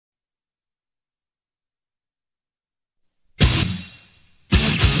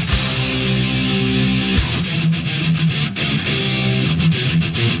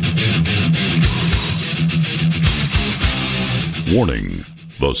Warning: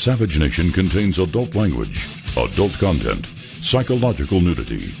 the Savage Nation contains adult language, adult content, psychological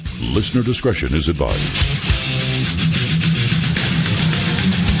nudity. Listener discretion is advised.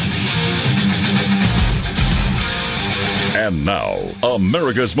 And now,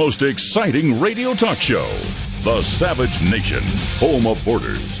 America's most exciting radio talk show, The Savage Nation, home of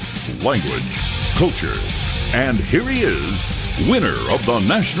borders, language, culture. And here he is, winner of the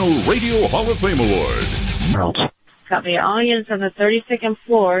National Radio Hall of Fame Award. Copy. All units on the 32nd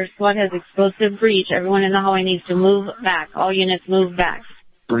floor. SWAT has explosive breach. Everyone in the hallway needs to move back. All units move back.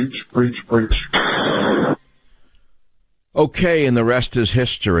 Breach, breach, breach. Okay, and the rest is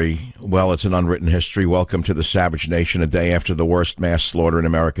history. Well, it's an unwritten history. Welcome to the Savage Nation, a day after the worst mass slaughter in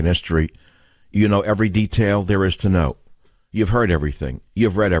American history. You know every detail there is to know. You've heard everything.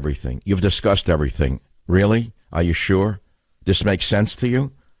 You've read everything. You've discussed everything. Really? Are you sure? This makes sense to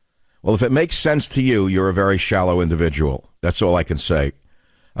you? Well, if it makes sense to you, you're a very shallow individual. That's all I can say.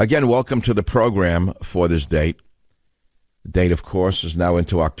 Again, welcome to the program for this date. The date, of course, is now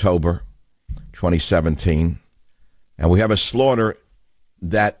into October 2017. And we have a slaughter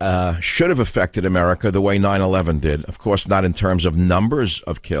that should have affected America the way 9/11 did. Of course, not in terms of numbers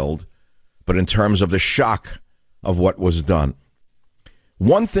of killed, but in terms of the shock of what was done.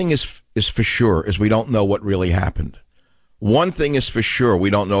 One thing is for sure, is we don't know what really happened. One thing is for sure, we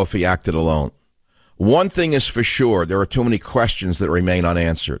don't know if he acted alone. One thing is for sure, there are too many questions that remain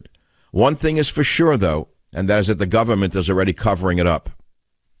unanswered. One thing is for sure, though, and that is that the government is already covering it up.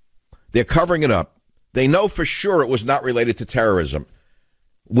 They're covering it up. They know for sure it was not related to terrorism.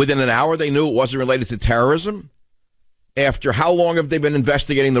 Within an hour, they knew it wasn't related to terrorism. After how long have they been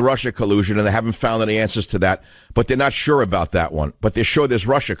investigating the Russia collusion, and they haven't found any answers to that, but they're not sure about that one. But they're sure there's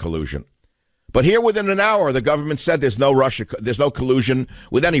Russia collusion. But here within an hour, the government said there's no collusion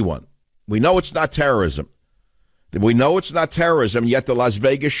with anyone. We know it's not terrorism. We know it's not terrorism, yet the Las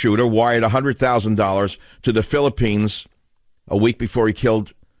Vegas shooter wired $100,000 to the Philippines a week before he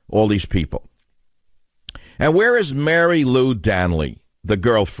killed all these people. And where is Mary Lou Danley, the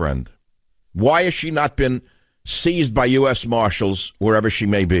girlfriend? Why has she not been seized by U.S. Marshals wherever she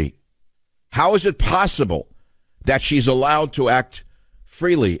may be? How is it possible that she's allowed to act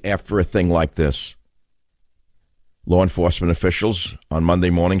freely after a thing like this? Law enforcement officials on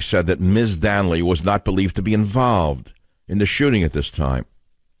Monday morning said that Ms. Danley was not believed to be involved in the shooting at this time.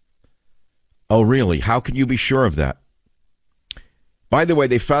 Oh, really? How can you be sure of that? By the way,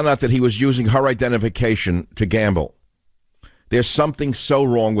 they found out that he was using her identification to gamble. There's something so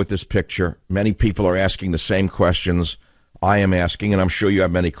wrong with this picture. Many people are asking the same questions I am asking, and I'm sure you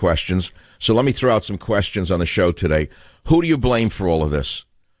have many questions. So let me throw out some questions on the show today. Who do you blame for all of this?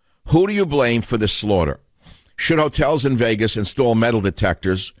 Who do you blame for this slaughter? Should hotels in Vegas install metal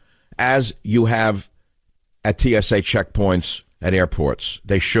detectors as you have at TSA checkpoints at airports?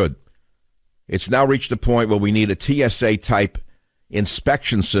 They should. It's now reached a point where we need a TSA-type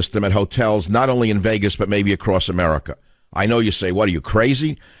inspection system at hotels, not only in Vegas, but maybe across America. I know you say, what, are you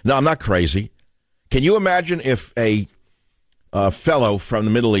crazy? No, I'm not crazy. Can you imagine if a fellow from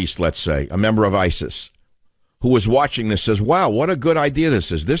the Middle East, let's say, a member of ISIS, who was watching this says, wow, what a good idea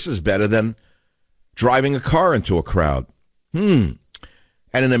this is. This is better than driving a car into a crowd. And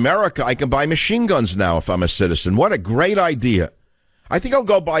in America, I can buy machine guns now if I'm a citizen. What a great idea. I think I'll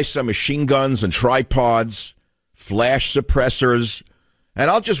go buy some machine guns and tripods, flash suppressors, and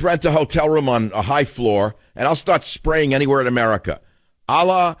I'll just rent a hotel room on a high floor, and I'll start spraying anywhere in America.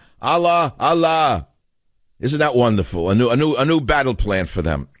 Allah, Allah, Allah. Isn't that wonderful? A new battle plan for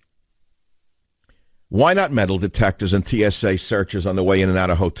them. Why not metal detectors and TSA searches on the way in and out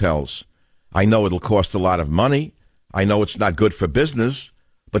of hotels? I know it'll cost a lot of money. I know it's not good for business.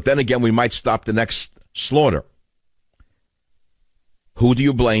 But then again, we might stop the next slaughter. Who do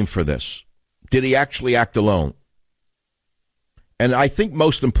you blame for this? Did he actually act alone? And I think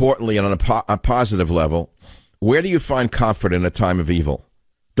most importantly, on a positive level, where do you find comfort in a time of evil?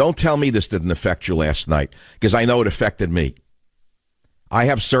 Don't tell me this didn't affect you last night, because I know it affected me. I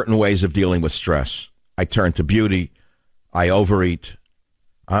have certain ways of dealing with stress. I turn to beauty. I overeat.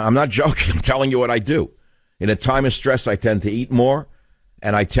 I'm not joking. I'm telling you what I do. In a time of stress, I tend to eat more,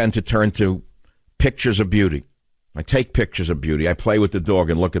 and I tend to turn to pictures of beauty. I take pictures of beauty. I play with the dog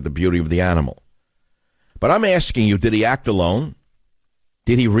and look at the beauty of the animal. But I'm asking you, did he act alone?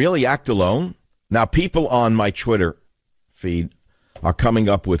 Did he really act alone? Now, people on my Twitter feed are coming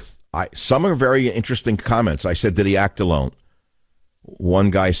up with some are very interesting comments. I said, did he act alone?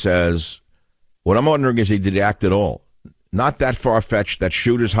 One guy says, what I'm wondering is, did he act at all? Not that far-fetched that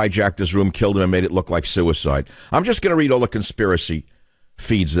shooters hijacked his room, killed him, and made it look like suicide. I'm just going to read all the conspiracy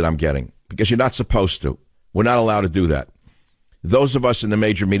feeds that I'm getting, because you're not supposed to. We're not allowed to do that. Those of us in the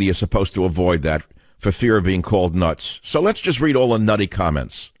major media are supposed to avoid that for fear of being called nuts. So let's just read all the nutty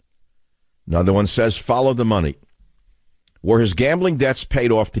comments. Another one says, follow the money. Were his gambling debts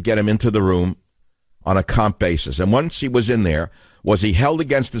paid off to get him into the room on a comp basis? And once he was in there, was he held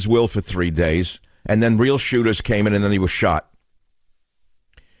against his will for 3 days, and then real shooters came in and then he was shot?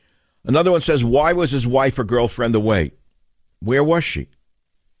 Another one says, why was his wife or girlfriend away? Where was she?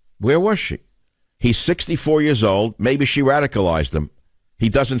 Where was she? He's 64 years old. Maybe she radicalized him. He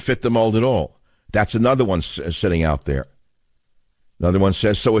doesn't fit the mold at all. That's another one sitting out there. Another one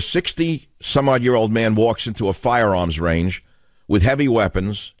says, so a 60-some-odd-year-old man walks into a firearms range with heavy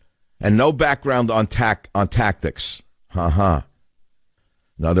weapons and no background on tactics. Ha-ha.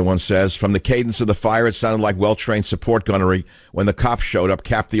 Another one says, from the cadence of the fire, it sounded like well-trained support gunnery. When the cops showed up,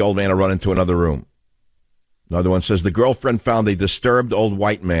 capped the old man and run into another room. Another one says, the girlfriend found a disturbed old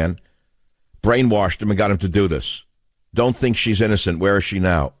white man, brainwashed him and got him to do this. Don't think she's innocent. Where is she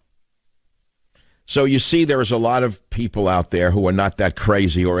now? So you see, there is a lot of people out there who are not that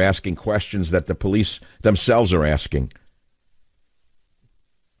crazy or asking questions that the police themselves are asking.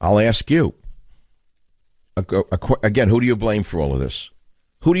 I'll ask you. Again, who do you blame for all of this?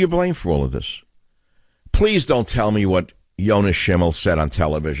 Who do you blame for all of this? Please don't tell me what Jonas Schimmel said on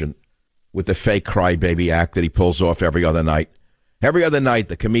television with the fake crybaby act that he pulls off every other night. Every other night,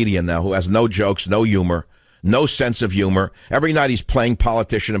 the comedian now who has no jokes, no humor, no sense of humor. Every night he's playing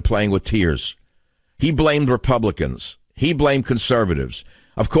politician and playing with tears. He blamed Republicans. He blamed conservatives.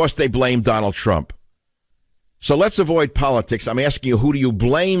 Of course, they blamed Donald Trump. So let's avoid politics. I'm asking you, who do you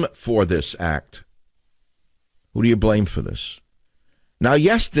blame for this act? Who do you blame for this? Now,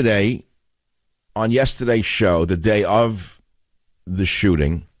 yesterday, on yesterday's show, the day of the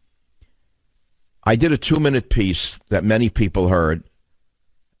shooting, I did a 2-minute piece that many people heard,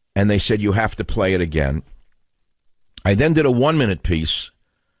 and they said, you have to play it again. I then did a 1-minute piece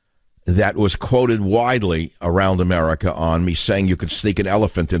that was quoted widely around America on me saying you could sneak an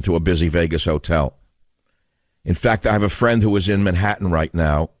elephant into a busy Vegas hotel. In fact, I have a friend who is in Manhattan right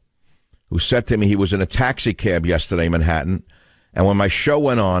now who said to me he was in a taxi cab yesterday in Manhattan, and when my show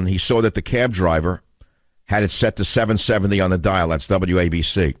went on, he saw that the cab driver had it set to 770 on the dial. That's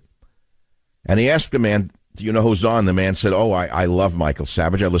WABC. And he asked the man, do you know who's on? The man said, oh, I love Michael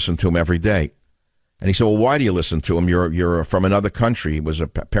Savage. I listen to him every day. And he said, well, why do you listen to him? You're from another country. He was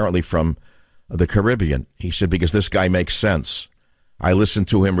apparently from the Caribbean. He said, because this guy makes sense. I listen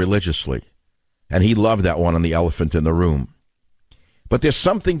to him religiously. And he loved that one on the elephant in the room. But there's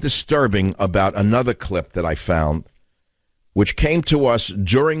something disturbing about another clip that I found, which came to us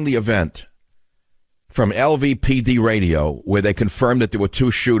during the event from LVPD radio, where they confirmed that there were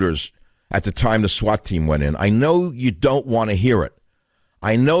 2 shooters at the time the SWAT team went in. I know you don't want to hear it.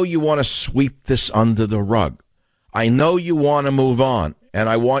 I know you want to sweep this under the rug. I know you want to move on, and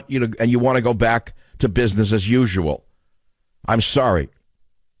you want to go back to business as usual. I'm sorry.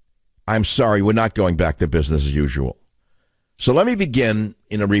 We're not going back to business as usual. So let me begin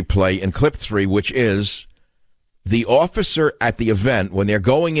in a replay in clip 3, which is the officer at the event when they're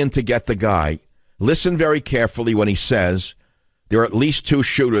going in to get the guy. Listen very carefully when he says there are at least 2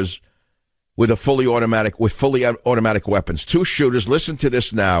 shooters with fully automatic weapons. 2 shooters. Listen to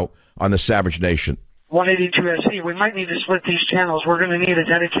this now on the Savage Nation. 182 SC. We might need to split these channels. We're going to need a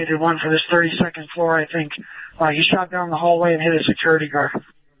dedicated one for this 32nd floor, I think. He shot down the hallway and hit a security guard.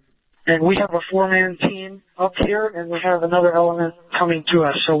 And we have a 4-man team up here, and we have another element coming to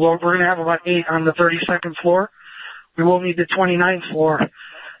us. So we're going to have about 8 on the 32nd floor. We will need the 29th floor.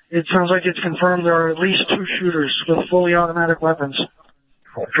 It sounds like it's confirmed there are at least 2 shooters with fully automatic weapons.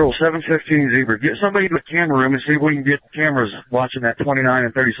 Control 715 Zebra. Get somebody in the camera room and see if we can get cameras watching that 29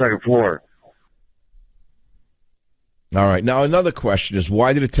 and 32nd floor. All right. Now, another question is,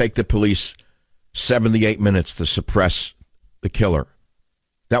 why did it take the police 78 minutes to suppress the killer?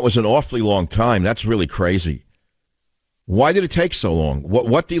 That was an awfully long time. That's really crazy. Why did it take so long?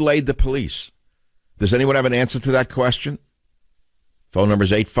 What delayed the police? Does anyone have an answer to that question? Phone number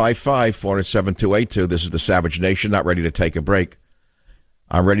is 855-407-282. This is the Savage Nation, not ready to take a break.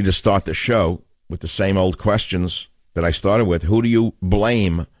 I'm ready to start the show with the same old questions that I started with. Who do you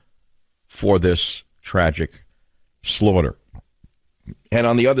blame for this tragic slaughter? And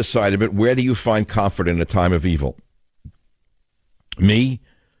on the other side of it, where do you find comfort in a time of evil? Me,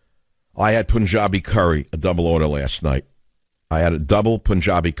 I had Punjabi curry, a double order last night. I had a double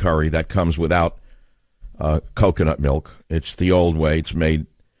Punjabi curry that comes without coconut milk. It's the old way. It's made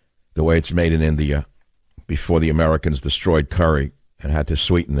the way it's made in India before the Americans destroyed curry and had to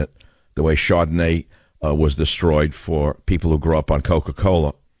sweeten it, the way Chardonnay was destroyed for people who grew up on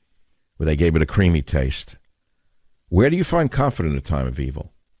Coca-Cola, where they gave it a creamy taste. Where do you find comfort in a time of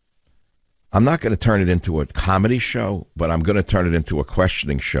evil? I'm not going to turn it into a comedy show, but I'm going to turn it into a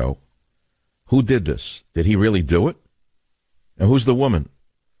questioning show. Who did this? Did he really do it? And who's the woman?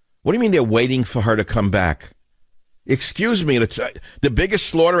 What do you mean they're waiting for her to come back? Excuse me, it's the biggest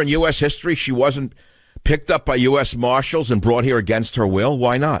slaughter in U.S. history. She wasn't picked up by U.S. Marshals and brought here against her will.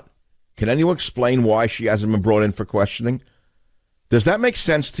 Why not? Can anyone explain why she hasn't been brought in for questioning? Does that make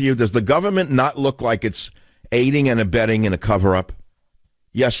sense to you? Does the government not look like it's aiding and abetting in a cover-up?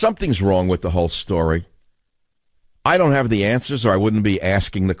 Yeah, something's wrong with the whole story. I don't have the answers, or I wouldn't be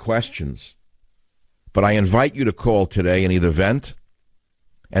asking the questions. But I invite you to call today and either vent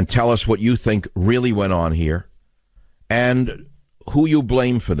and tell us what you think really went on here and who you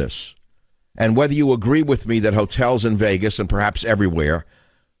blame for this, and whether you agree with me that hotels in Vegas and perhaps everywhere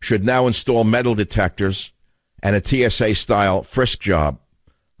should now install metal detectors and a TSA-style frisk job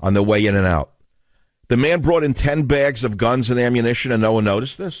on the way in and out. The man brought in 10 bags of guns and ammunition and no one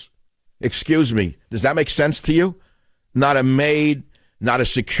noticed this? Excuse me, does that make sense to you? Not a maid, not a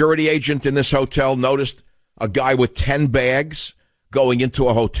security agent in this hotel noticed a guy with 10 bags going into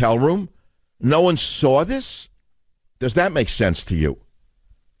a hotel room? No one saw this? Does that make sense to you?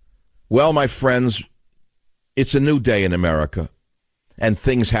 Well, my friends, it's a new day in America, and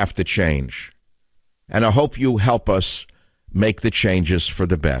things have to change. And I hope you help us make the changes for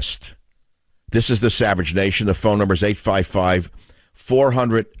the best. This is the Savage Nation. The phone number is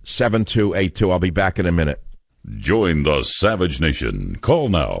 855-400-7282. I'll be back in a minute. Join the Savage Nation. Call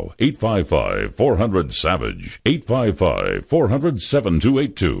now, 855-400-SAVAGE,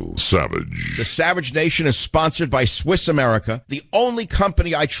 855-400-7282. Savage. The Savage Nation is sponsored by Swiss America, the only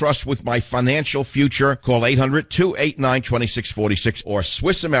company I trust with my financial future. Call 800-289-2646 or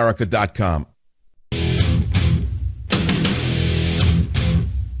SwissAmerica.com.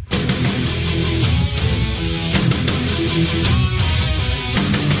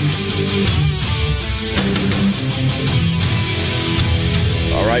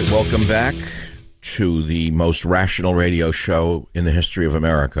 All right, welcome back to the most rational radio show in the history of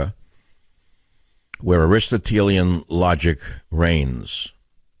America, where Aristotelian logic reigns.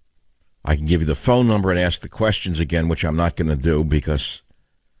 I can give you the phone number and ask the questions again, which I'm not going to do because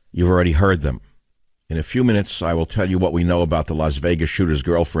you've already heard them. In a few minutes, I will tell you what we know about the Las Vegas shooter's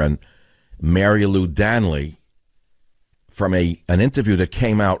girlfriend, Mary Lou Danley, from an interview that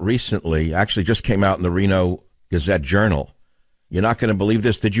came out recently, actually just came out in the Reno Gazette-Journal. You're not going to believe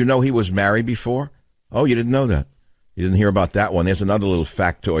this. Did you know he was married before? Oh, you didn't know that. You didn't hear about that one. There's another little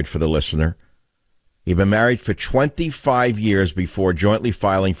factoid for the listener. He'd been married for 25 years before jointly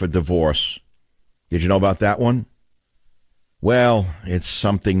filing for divorce. Did you know about that one? Well, it's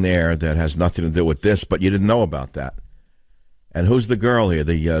something there that has nothing to do with this, but you didn't know about that. And who's the girl here?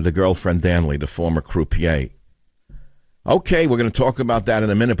 The girlfriend Danley, the former croupier. Okay, we're going to talk about that in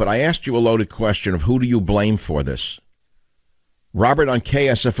a minute, but I asked you a loaded question of who do you blame for this? Robert on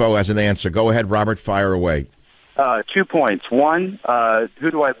KSFO has an answer. Go ahead, Robert, fire away. 2 points. One, who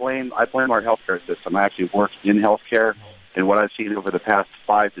do I blame? I blame our healthcare system. I actually work in healthcare, and what I've seen over the past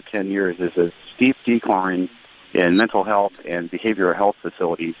 5 to 10 years is a steep decline in mental health and behavioral health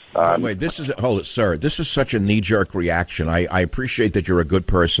facilities. Wait, hold it, sir. This is such a knee-jerk reaction. I appreciate that you're a good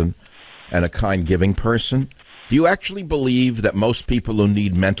person and a kind, giving person. Do you actually believe that most people who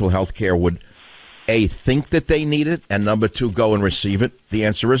need mental health care would, A, think that they need it, and number two, go and receive it? The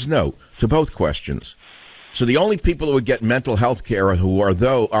answer is no to both questions. So the only people who would get mental health care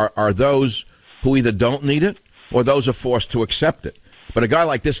are those who either don't need it or those who are forced to accept it. But a guy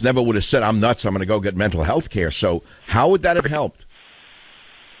like this never would have said, I'm nuts, I'm going to go get mental health care. So how would that have helped?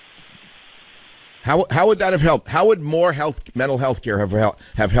 How would that have helped? How would more mental health care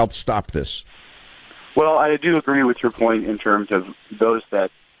have helped stop this? Well, I do agree with your point in terms of those that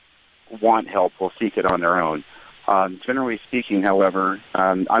want help will seek it on their own. Generally speaking, however,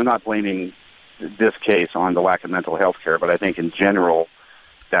 I'm not blaming this case on the lack of mental health care, but I think in general...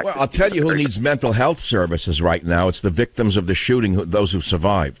 Well, I'll tell you who needs mental health services right now. It's the victims of the shooting, those who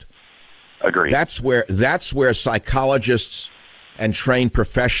survived. Agreed. That's where psychologists and trained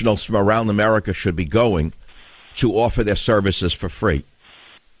professionals from around America should be going to offer their services for free.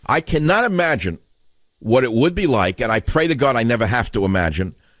 I cannot imagine what it would be like, and I pray to God I never have to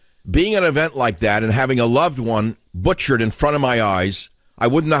imagine, being at an event like that and having a loved one butchered in front of my eyes. I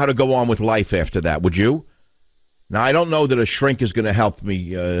wouldn't know how to go on with life after that, would you? Now, I don't know that a shrink is going to help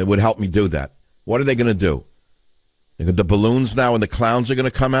me, would help me do that. What are they going to do? The balloons now and the clowns are going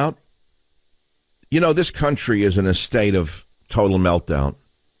to come out? You know, this country is in a state of total meltdown.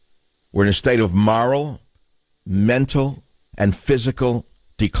 We're in a state of moral, mental, and physical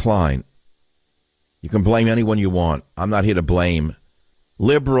decline. You can blame anyone you want. I'm not here to blame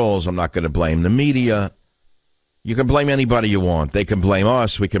liberals. I'm not going to blame the media. You can blame anybody you want. They can blame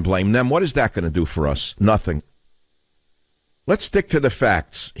us. We can blame them. What is that going to do for us? Nothing. Let's stick to the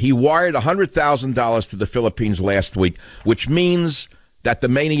facts. He wired $100,000 to the Philippines last week, which means that the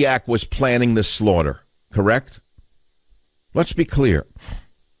maniac was planning this slaughter, correct? Let's be clear.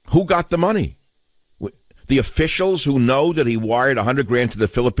 Who got the money? The officials who know that he wired $100,000 to the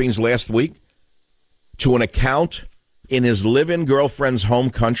Philippines last week to an account in his live-in girlfriend's home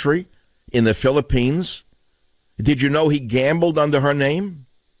country in the Philippines? Did you know he gambled under her name?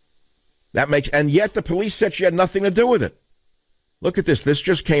 And yet the police said she had nothing to do with it. Look at this. This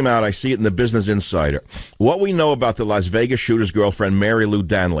just came out. I see it in the Business Insider. What we know about the Las Vegas shooter's girlfriend, Mary Lou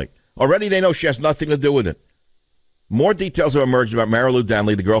Danley. Already they know she has nothing to do with it. More details have emerged about Mary Lou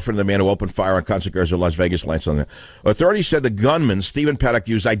Danley, the girlfriend of the man who opened fire on concert goers at Las Vegas Lights on there. Authorities said the gunman, Stephen Paddock,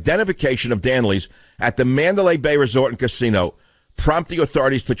 used identification of Danley's at the Mandalay Bay Resort and Casino, prompting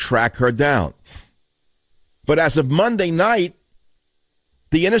authorities to track her down. But as of Monday night,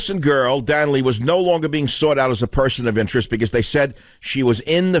 the innocent girl, Danley, was no longer being sought out as a person of interest because they said she was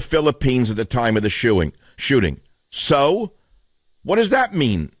in the Philippines at the time of the shooting. So, what does that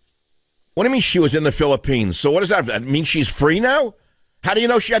mean? What do you mean she was in the Philippines? So what does that mean? She's free now? How do you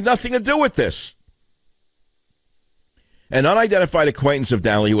know she had nothing to do with this? An unidentified acquaintance of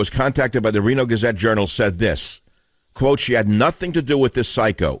Danley who was contacted by the Reno Gazette-Journal said this, quote, she had nothing to do with this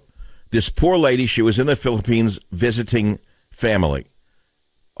psycho. This poor lady, she was in the Philippines visiting family.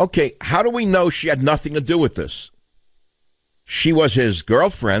 Okay, how do we know she had nothing to do with this? She was his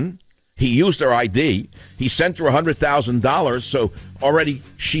girlfriend. He used her ID. He sent her $100,000, so already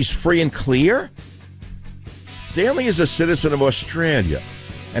she's free and clear? Danley is a citizen of Australia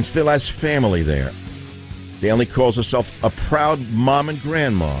and still has family there. Danley calls herself a proud mom and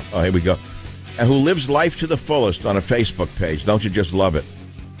grandma. Oh, here we go. And who lives life to the fullest on a Facebook page. Don't you just love it?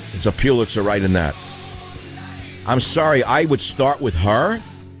 It's a Pulitzer right in that. I'm sorry, I would start with her.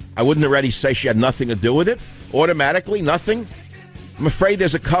 I wouldn't already say she had nothing to do with it. Automatically, nothing. I'm afraid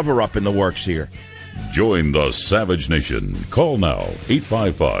there's a cover-up in the works here. Join the Savage Nation. Call now,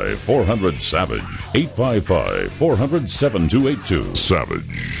 855-400-SAVAGE, 855-400-7282.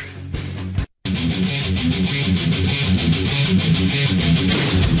 Savage.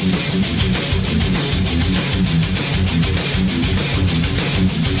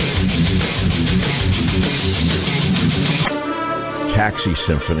 Taxi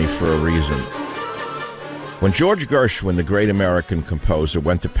Symphony for a reason. When George Gershwin, the great American composer,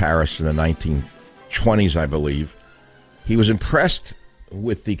 went to Paris in the 1920s, I believe, he was impressed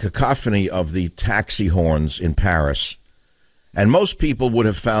with the cacophony of the taxi horns in Paris. And most people would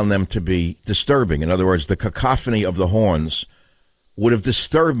have found them to be disturbing. In other words, the cacophony of the horns would have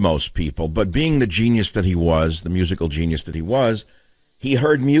disturbed most people. But being the genius that he was, the musical genius that he was, he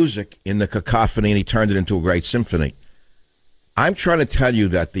heard music in the cacophony and he turned it into a great symphony. I'm trying to tell you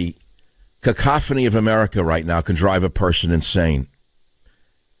that the cacophony of America right now can drive a person insane.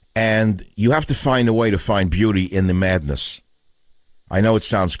 And you have to find a way to find beauty in the madness. I know it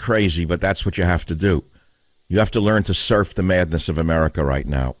sounds crazy, but that's what you have to do. You have to learn to surf the madness of America right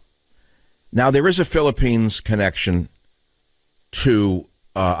now. Now, there is a Philippines connection to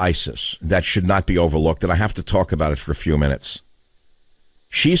ISIS that should not be overlooked, and I have to talk about it for a few minutes.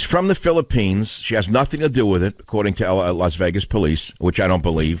 She's from the Philippines. She has nothing to do with it, according to Las Vegas police, which I don't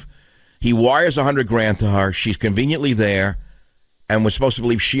believe. He wires $100,000 to her. She's conveniently there, and we're supposed to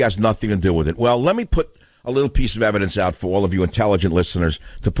believe she has nothing to do with it. Well, let me put a little piece of evidence out for all of you intelligent listeners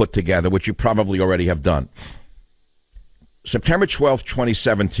to put together, which you probably already have done. September 12,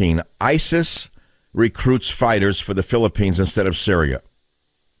 2017, ISIS recruits fighters for the Philippines instead of Syria.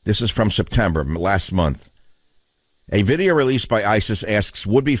 This is from September, last month. A video released by ISIS asks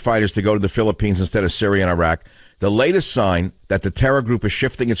would-be fighters to go to the Philippines instead of Syria and Iraq, the latest sign that the terror group is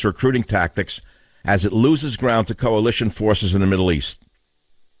shifting its recruiting tactics as it loses ground to coalition forces in the Middle East.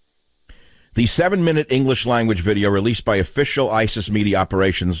 The 7-minute English-language video released by official ISIS media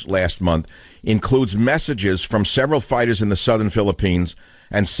operations last month includes messages from several fighters in the southern Philippines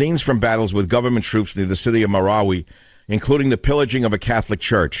and scenes from battles with government troops near the city of Marawi, including the pillaging of a Catholic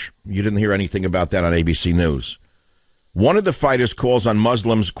church. You didn't hear anything about that on ABC News. One of the fighters calls on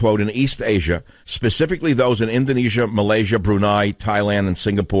Muslims, quote, in East Asia, specifically those in Indonesia, Malaysia, Brunei, Thailand, and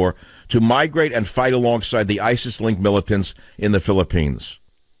Singapore, to migrate and fight alongside the ISIS-linked militants in the Philippines.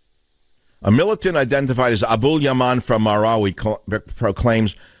 A militant identified as Abul Yaman from Marawi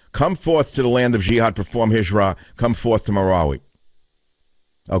proclaims, come forth to the land of jihad, perform hijrah, come forth to Marawi.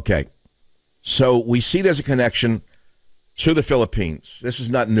 Okay. So we see there's a connection. to the Philippines. This is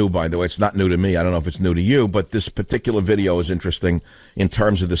not new, by the way. It's not new to me. I don't know if it's new to you, but this particular video is interesting in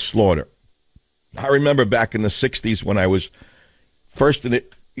terms of the slaughter. I remember back in the 60s when I was first in the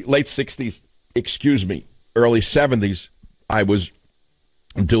late 60s, early 70s, I was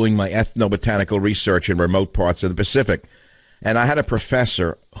doing my ethnobotanical research in remote parts of the Pacific. And I had a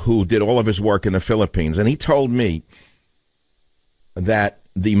professor who did all of his work in the Philippines, and he told me that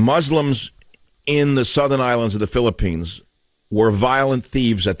the Muslims in the southern islands of the Philippines were violent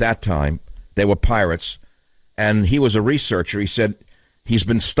thieves at that time. They were pirates, and he was a researcher. He said he's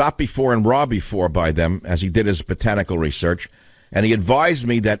been stopped before and robbed before by them as he did his botanical research, and he advised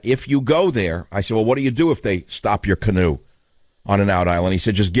me that if you go there, I said, well, what do you do if they stop your canoe on an out island? He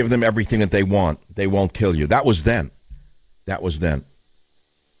said, just give them everything that they want. They won't kill you. That was then. That was then.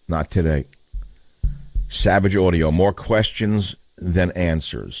 Not today. Savage Audio, more questions than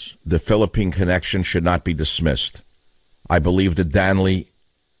answers. The Philippine connection should not be dismissed. I believe that Danley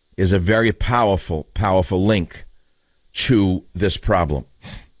is a very powerful, powerful link to this problem.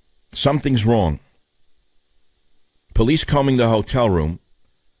 Something's wrong. Police combing the hotel room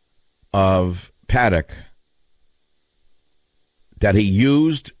of Paddock that he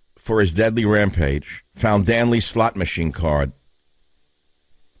used for his deadly rampage found Danley's slot machine card.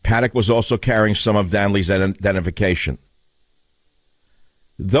 Paddock was also carrying some of Danley's identification.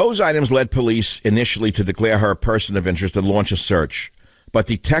 Those items led police initially to declare her a person of interest and launch a search, but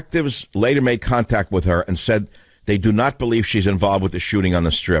detectives later made contact with her and said they do not believe she's involved with the shooting on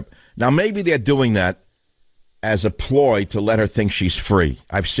the Strip. Now, maybe they're doing that as a ploy to let her think she's free.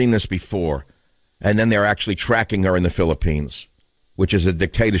 I've seen this before. And then they're actually tracking her in the Philippines, which is a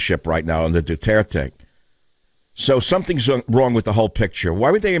dictatorship right now under Duterte. So something's wrong with the whole picture.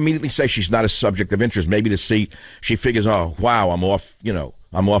 Why would they immediately say she's not a subject of interest? Maybe to see, she figures, oh, wow, I'm off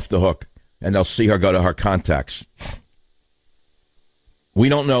the hook, and they'll see her go to her contacts. We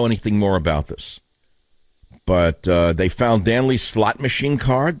don't know anything more about this. But they found Danley's slot machine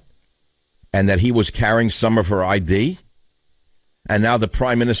card, and that he was carrying some of her ID. And now the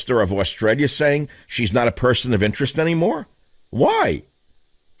Prime Minister of Australia saying she's not a person of interest anymore? Why?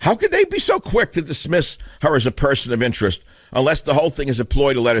 How could they be so quick to dismiss her as a person of interest unless the whole thing is a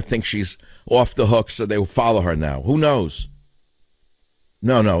ploy to let her think she's off the hook so they will follow her now? Who knows?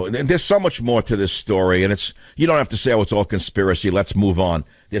 No. There's so much more to this story, and you don't have to say, oh, it's all conspiracy. Let's move on.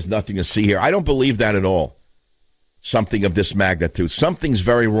 There's nothing to see here. I don't believe that at all. Something of this magnitude. Something's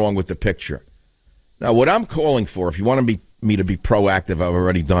very wrong with the picture. Now, what I'm calling for, if you want me to be proactive, I've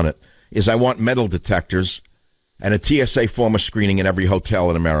already done it, is I want metal detectors and a TSA former screening in every hotel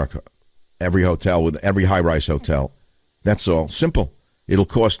in America. Every hotel, with every high-rise hotel. That's all. Simple. It'll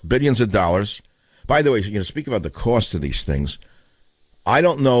cost billions of dollars. By the way, speak about the cost of these things. I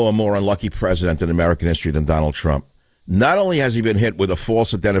don't know a more unlucky president in American history than Donald Trump. Not only has he been hit with a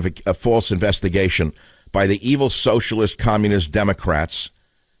false investigation by the evil socialist, communist Democrats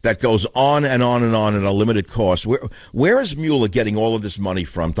that goes on and on and on at a limited cost. Where is Mueller getting all of this money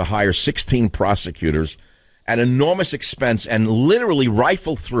from to hire 16 prosecutors at enormous expense and literally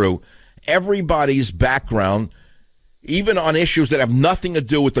rifle through everybody's background, even on issues that have nothing to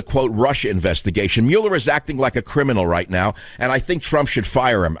do with the, quote, Russia investigation? Mueller is acting like a criminal right now, and I think Trump should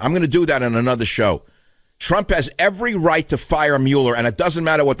fire him. I'm going to do that in another show. Trump has every right to fire Mueller, and it doesn't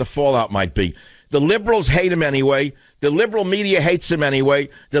matter what the fallout might be. The liberals hate him anyway. The liberal media hates him anyway.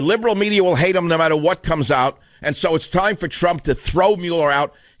 The liberal media will hate him no matter what comes out. And so it's time for Trump to throw Mueller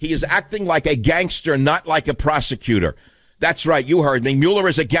out. He is acting like a gangster, not like a prosecutor. That's right. You heard me. Mueller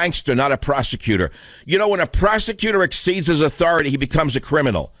is a gangster, not a prosecutor. When a prosecutor exceeds his authority, he becomes a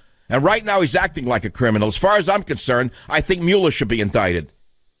criminal. And right now he's acting like a criminal. As far as I'm concerned, I think Mueller should be indicted.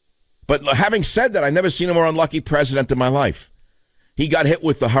 But having said that, I've never seen a more unlucky president in my life. He got hit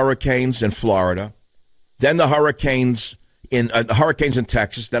with the hurricanes in Florida, then the hurricanes in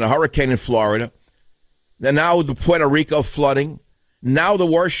Texas, then a hurricane in Florida, then now the Puerto Rico flooding, now the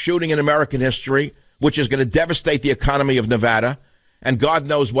worst shooting in American history, which is going to devastate the economy of Nevada, and God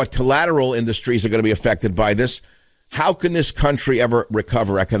knows what collateral industries are going to be affected by this. How can this country ever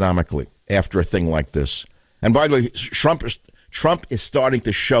recover economically after a thing like this? And by the way, Trump is starting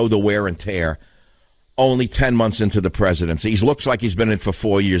to show the wear and tear only 10 months into the presidency. He looks like he's been in it for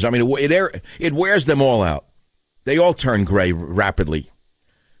 4 years. I mean, it wears them all out. They all turn gray rapidly.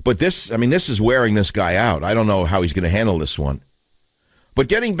 But this is wearing this guy out. I don't know how he's going to handle this one. But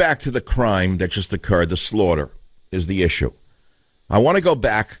getting back to the crime that just occurred, the slaughter, is the issue. I want to go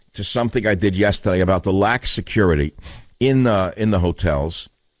back to something I did yesterday about the lax security in the hotels.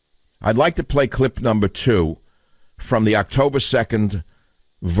 I'd like to play clip number 2 from the October 2nd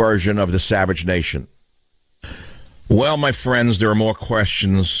version of the Savage Nation. Well, my friends, there are more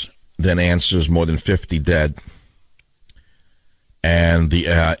questions than answers, more than 50 dead. And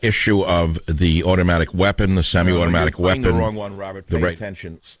the issue of the automatic weapon, the semi-automatic weapon. The wrong one, Robert. Pay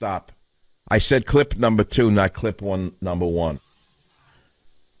attention. Stop. I said clip number 2, not clip number 1.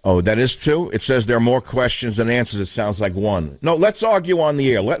 Oh, that is 2? It says there are more questions than answers. It sounds like 1. No, let's argue on the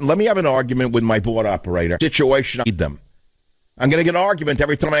air. Let me have an argument with my board operator. Situation, I need them. I'm going to get an argument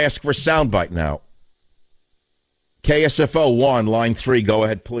every time I ask for a soundbite now. KSFO 1, line 3, go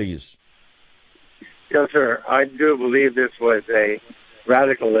ahead, please. Yes, sir. I do believe this was a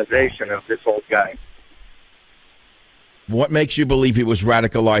radicalization of this old guy. What makes you believe he was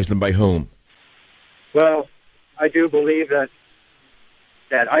radicalized, and by whom? Well, I do believe that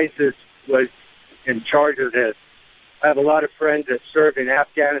ISIS was in charge of this. I have a lot of friends that served in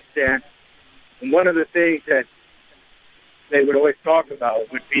Afghanistan, and one of the things that they would always talk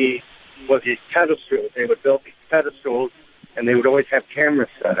about was these pedestals. They would build these pedestals, and they would always have cameras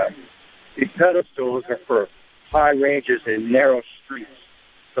set up. These pedestals are for high ranges and narrow streets,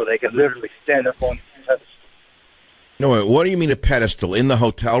 so they can literally stand up on these pedestals. No, wait, what do you mean a pedestal? In the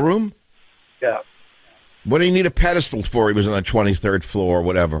hotel room? Yeah. What do you need a pedestal for? He was on the 23rd floor or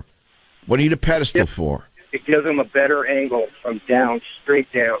whatever. What do you need a pedestal for? It gives him a better angle from down,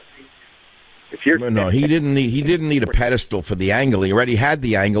 straight down. If you're No, he didn't need a pedestal for the angle. He already had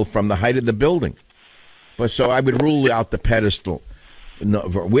the angle from the height of the building. But so I would rule out the pedestal. No,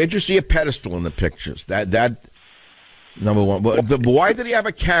 where'd you see a pedestal in the pictures? That number one. Why did he have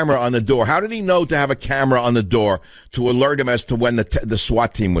a camera on the door? How did he know to have a camera on the door to alert him as to when the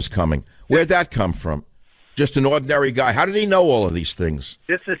SWAT team was coming? Where'd that come from? Just an ordinary guy. How did he know all of these things?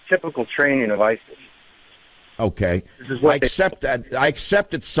 This is typical training of ISIS. Okay. I accept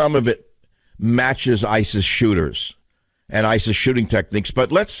that some of it matches ISIS shooters and ISIS shooting techniques,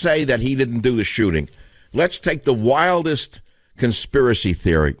 but let's say that he didn't do the shooting. Let's take the wildest conspiracy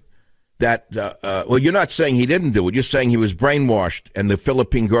theory that, well, you're not saying he didn't do it. You're saying he was brainwashed and the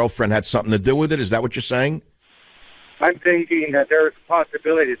Philippine girlfriend had something to do with it. Is that what you're saying? I'm thinking that there is a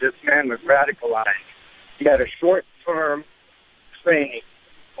possibility this man was radicalized. He had a short-term training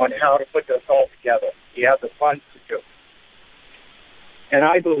on how to put this all together. He had the funds to do it. And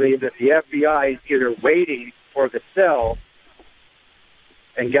I believe that the FBI is either waiting for the cell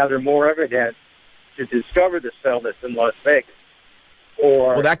and gather more evidence to discover the cell that's in Las Vegas.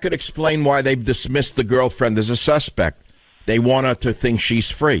 Well, that could explain why they've dismissed the girlfriend as a suspect. They want her to think she's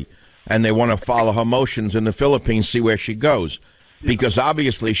free, and they want to follow her motions in the Philippines, see where she goes. Because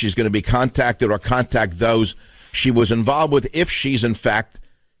obviously she's going to be contacted or contact those she was involved with if she's in fact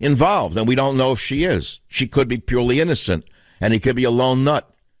involved. And we don't know if she is. She could be purely innocent, and he could be a lone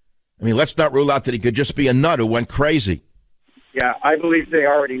nut. I mean, let's not rule out that he could just be a nut who went crazy. Yeah, I believe they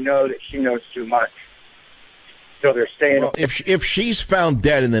already know that she knows too much. So they're staying. Well, if she's found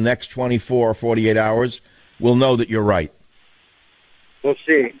dead in the next 24 or 48 hours, we'll know that you're right. We'll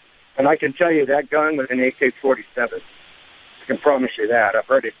see. And I can tell you that gun was an AK-47. I can promise you that. I've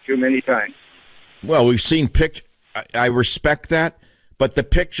heard it too many times. Well, we've seen pictures. I respect that, but the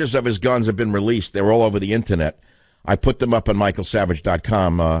pictures of his guns have been released. They're all over the Internet. I put them up on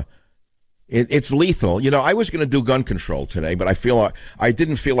michaelsavage.com. It's lethal. You know, I was going to do gun control today, but I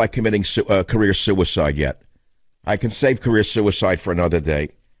didn't feel like committing career suicide yet. I can save career suicide for another day.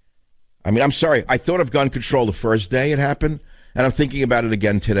 I mean, I'm sorry. I thought of gun control the first day it happened, and I'm thinking about it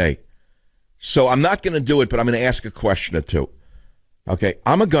again today. So I'm not going to do it, but I'm going to ask a question or two. Okay,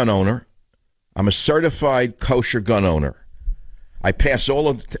 I'm a gun owner. I'm a certified kosher gun owner. I pass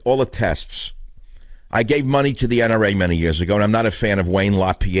all the tests. I gave money to the NRA many years ago, and I'm not a fan of Wayne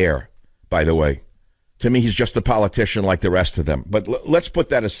LaPierre, by the way. To me, he's just a politician like the rest of them. But let's put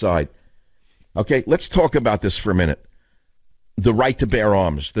that aside. Okay, let's talk about this for a minute. The right to bear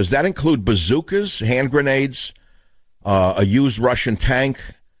arms. Does that include bazookas, hand grenades, a used Russian tank,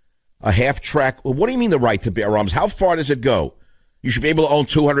 a half-track? What do you mean the right to bear arms? How far does it go? You should be able to own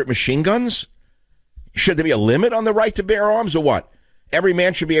 200 machine guns? Should there be a limit on the right to bear arms or what? Every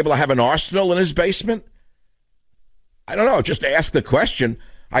man should be able to have an arsenal in his basement? I don't know. Just ask the question.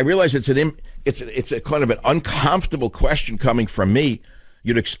 I realize it's a kind of an uncomfortable question coming from me.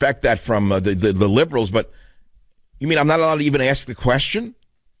 You'd expect that from the liberals, but you mean I'm not allowed to even ask the question?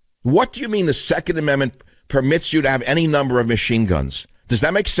 What do you mean the Second Amendment permits you to have any number of machine guns? Does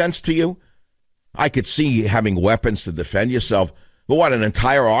that make sense to you? I could see having weapons to defend yourself. But what, an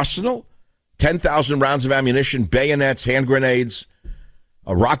entire arsenal? 10,000 rounds of ammunition, bayonets, hand grenades,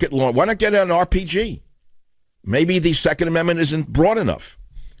 a rocket launcher. Why not get an RPG? Maybe the Second Amendment isn't broad enough.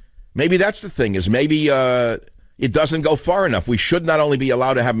 Maybe that's the thing, is maybe It doesn't go far enough. We should not only be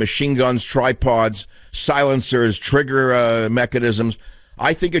allowed to have machine guns, tripods, silencers, trigger mechanisms.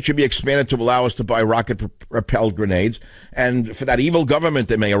 I think it should be expanded to allow us to buy rocket-propelled grenades. And for that evil government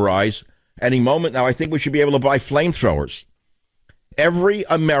that may arise any moment now, I think we should be able to buy flamethrowers. Every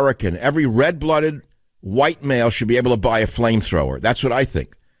American, every red-blooded white male should be able to buy a flamethrower. That's what I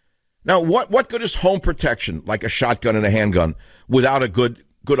think. Now, what good is home protection, like a shotgun and a handgun, without a good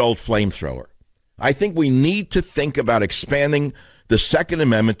old flamethrower? I think we need to think about expanding the Second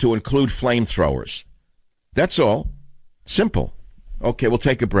Amendment to include flamethrowers. That's all. Simple. Okay, we'll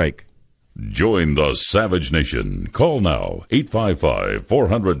take a break. Join the Savage Nation. Call now,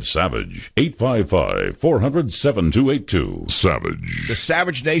 855-400-SAVAGE, 855-400-7282. Savage. The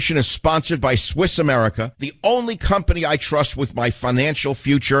Savage Nation is sponsored by Swiss America, the only company I trust with my financial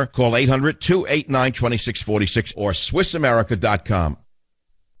future. Call 800-289-2646 or SwissAmerica.com.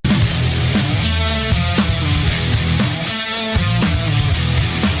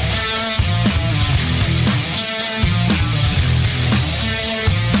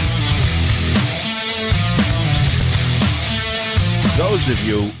 Those of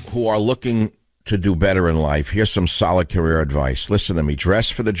you who are looking to do better in life, here's some solid career advice. Listen to me. Dress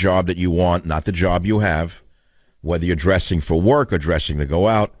for the job that you want, not the job you have. Whether you're dressing for work or dressing to go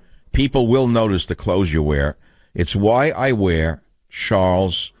out, people will notice the clothes you wear. It's why I wear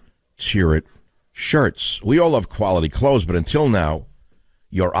Charles Tyrwhitt shirts. We all love quality clothes, but until now,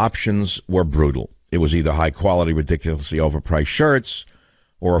 your options were brutal. It was either high-quality, ridiculously overpriced shirts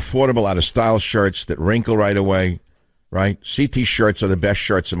or affordable, out-of-style shirts that wrinkle right away. Right? CT shirts are the best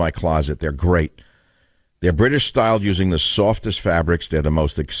shirts in my closet. They're great. They're British styled using the softest fabrics. They're the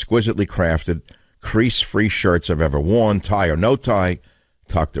most exquisitely crafted, crease-free shirts I've ever worn, tie or no tie,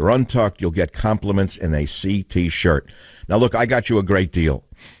 tucked or untucked. You'll get compliments in a CT shirt. Now, look, I got you a great deal.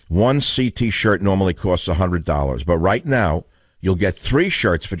 One CT shirt normally costs $100, but right now, you'll get 3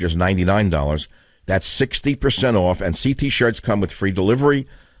 shirts for just $99. That's 60% off, and CT shirts come with free delivery,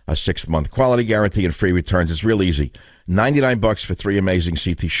 a 6-month quality guarantee, and free returns. It's real easy. $99 for 3 amazing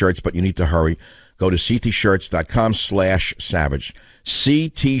CT shirts, but you need to hurry. Go to ctshirts.com/savage.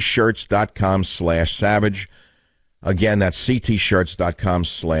 ctshirts.com/savage. Again, that's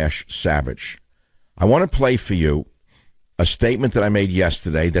ctshirts.com/savage. I want to play for you a statement that I made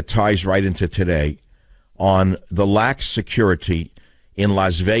yesterday that ties right into today on the lax security in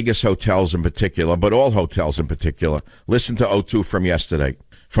Las Vegas hotels in particular, but all hotels in particular. Listen to O2 from yesterday.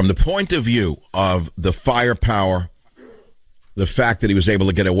 From the point of view of the firepower, the fact that he was able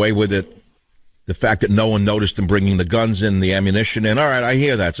to get away with it, the fact that no one noticed him bringing the guns in, the ammunition in. All right, I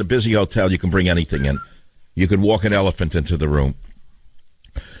hear that. It's a busy hotel. You can bring anything in. You could walk an elephant into the room.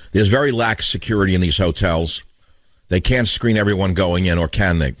 There's very lax security in these hotels. They can't screen everyone going in, or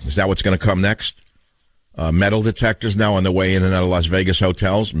can they? Is that what's going to come next? Metal detectors now on the way in and out of Las Vegas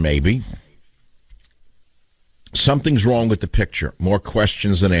hotels? Maybe. Something's wrong with the picture. More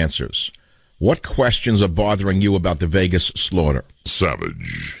questions than answers. What questions are bothering you about the Vegas slaughter?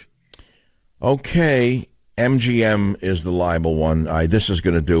 Savage. Okay, MGM is the liable one. This is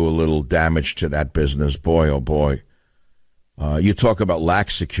going to do a little damage to that business. Boy, oh boy. You talk about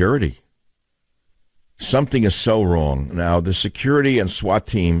lax security. Something is so wrong. Now, the security and SWAT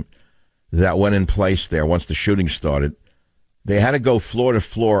team that went in place there once the shooting started, they had to go floor to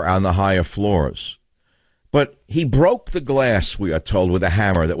floor on the higher floors. But he broke the glass, we are told, with a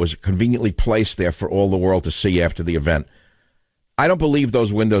hammer that was conveniently placed there for all the world to see after the event. I don't believe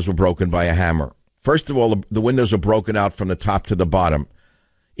those windows were broken by a hammer. First of all, the windows are broken out from the top to the bottom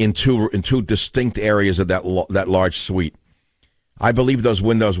in two distinct areas of that large suite. I believe those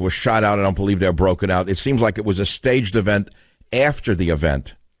windows were shot out. I don't believe they're broken out. It seems like it was a staged event after the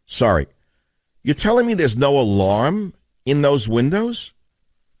event. Sorry. You're telling me there's no alarm in those windows?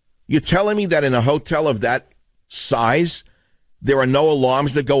 You're telling me that in a hotel of that size, there are no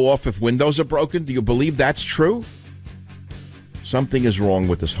alarms that go off if windows are broken? Do you believe that's true? Something is wrong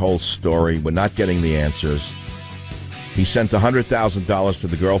with this whole story. We're not getting the answers. He sent $100,000 to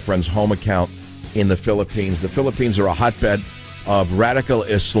the girlfriend's home account in the Philippines. The Philippines are a hotbed of radical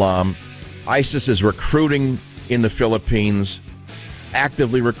Islam. ISIS is recruiting in the Philippines,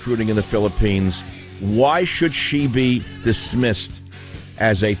 actively recruiting in the Philippines. Why should she be dismissed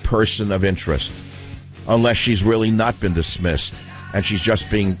as a person of interest, unless she's really not been dismissed and she's just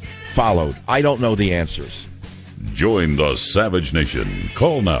being followed? I don't know the answers. Join the Savage Nation.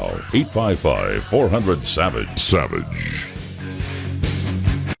 Call now, 855-400-SAVAGE. Savage.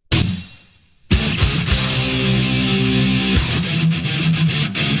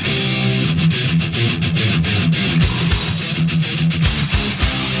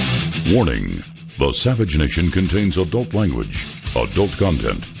 Warning. The Savage Nation contains adult language, adult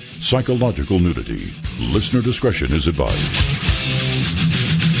content, psychological nudity. Listener discretion is advised.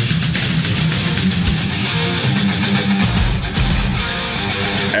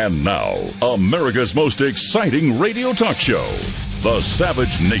 And now, America's most exciting radio talk show, The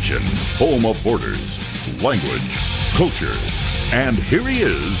Savage Nation, home of borders, language, culture. And here he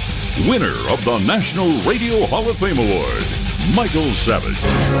is, winner of the National Radio Hall of Fame Award, Michael Savage.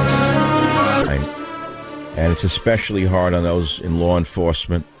 And it's especially hard on those in law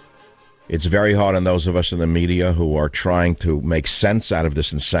enforcement. It's very hard on those of us in the media who are trying to make sense out of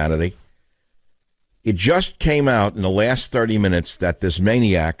this insanity. It just came out in the last 30 minutes that this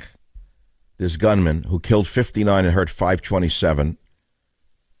maniac, this gunman who killed 59 and hurt 527,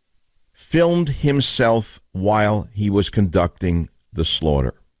 filmed himself while he was conducting the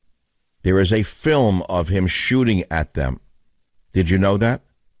slaughter. There is a film of him shooting at them. Did you know that?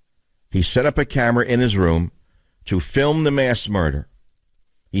 He set up a camera in his room to film the mass murder.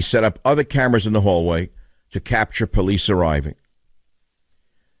 He set up other cameras in the hallway to capture police arriving.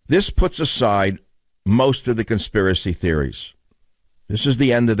 This puts aside most of the conspiracy theories. This is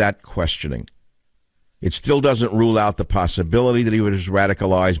the end of that questioning. It still doesn't rule out the possibility that he was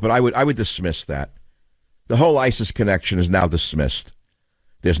radicalized, but I would dismiss that. The whole ISIS connection is now dismissed.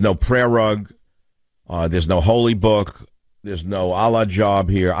 There's no prayer rug. There's no holy book. There's no Allah job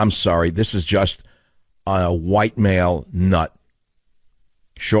here. I'm sorry. This is just a white male nut.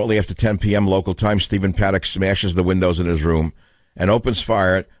 Shortly after 10 p.m. local time, Stephen Paddock smashes the windows in his room and opens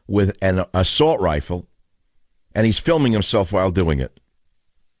fire with an assault rifle, and he's filming himself while doing it.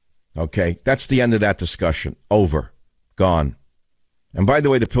 Okay, that's the end of that discussion. Over. Gone. And by the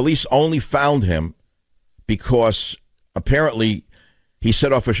way, the police only found him because apparently he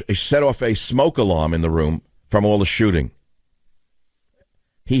set off a smoke alarm in the room from all the shooting.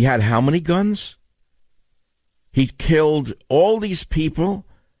 He had how many guns? He killed all these people.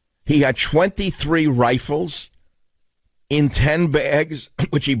 He had 23 rifles in 10 bags,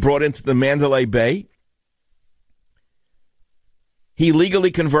 which he brought into the Mandalay Bay. He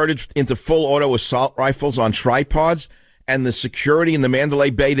legally converted into full auto assault rifles on tripods, and the security in the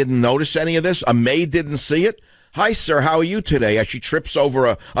Mandalay Bay didn't notice any of this. A maid didn't see it. Hi, sir, how are you today? As she trips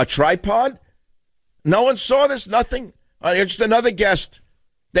over a tripod? No one saw this? Nothing? Just another guest.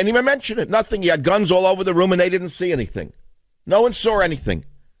 Didn't even mention it. Nothing. He had guns all over the room, and they didn't see anything. No one saw anything.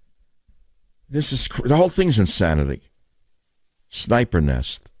 The whole thing's insanity. Sniper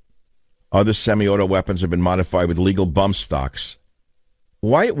nest. Other semi-auto weapons have been modified with legal bump stocks.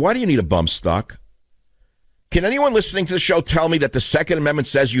 Why do you need a bump stock? Can anyone listening to the show tell me that the Second Amendment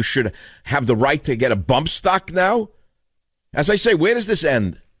says you should have the right to get a bump stock now? As I say, where does this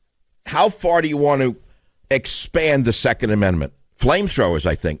end? How far do you want to expand the Second Amendment? Flamethrowers,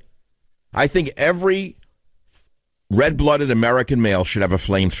 I think. I think every red-blooded American male should have a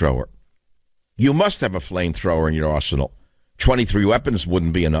flamethrower. You must have a flamethrower in your arsenal. 23 weapons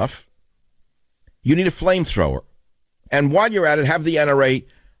wouldn't be enough. You need a flamethrower. And while you're at it, have the NRA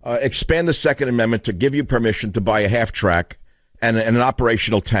expand the Second Amendment to give you permission to buy a half-track and an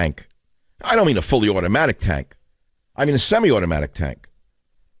operational tank. I don't mean a fully automatic tank. I mean a semi-automatic tank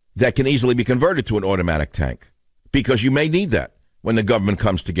that can easily be converted to an automatic tank, because you may need that when the government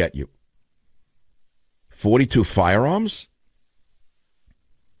comes to get you. 42 firearms?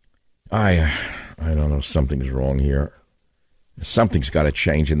 I don't know. Something's wrong here. Something's got to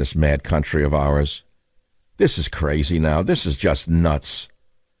change in this mad country of ours. This is crazy now. This is just nuts.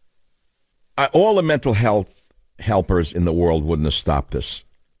 All the mental health helpers in the world wouldn't have stopped this.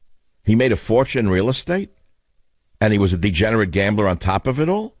 He made a fortune in real estate, and he was a degenerate gambler on top of it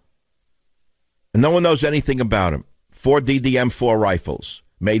all. And no one knows anything about him. 4 DDM-4 rifles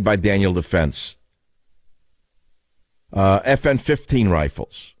made by Daniel Defense. FN-15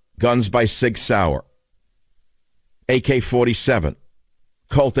 rifles. Guns by Sig Sauer. AK-47.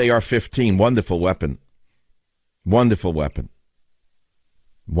 Colt AR-15. Wonderful weapon. Wonderful weapon.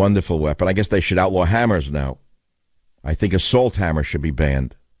 Wonderful weapon. I guess they should outlaw hammers now. I think assault hammer should be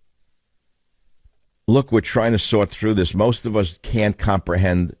banned. Look, we're trying to sort through this. Most of us can't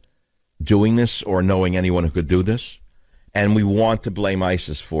comprehend doing this or knowing anyone who could do this. And we want to blame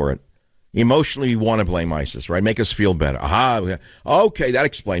ISIS for it. Emotionally, we want to blame ISIS, right? Make us feel better. Aha, okay, that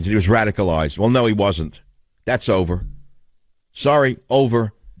explains it. He was radicalized. Well, no, he wasn't. That's over. Sorry,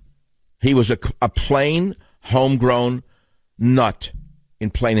 over. He was a plain, homegrown nut, in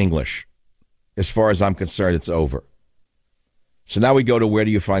plain English. As far as I'm concerned, it's over. So now we go to, where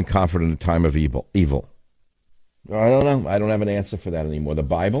do you find comfort in the time of evil? I don't know. I don't have an answer for that anymore. The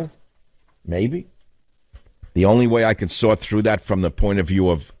Bible? Maybe. The only way I can sort through that from the point of view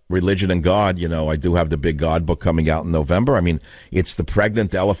of religion and God, I do have the big God book coming out in November. I mean, it's the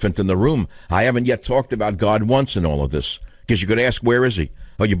pregnant elephant in the room. I haven't yet talked about God once in all of this. Because you could ask, where is he?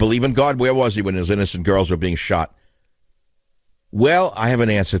 Oh, you believe in God? Where was he when his innocent girls were being shot? Well, I have an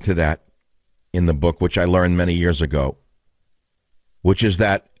answer to that in the book, which I learned many years ago, which is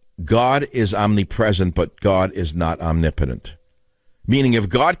that God is omnipresent, but God is not omnipotent. Meaning, if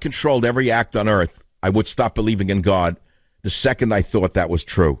God controlled every act on earth, I would stop believing in God the second I thought that was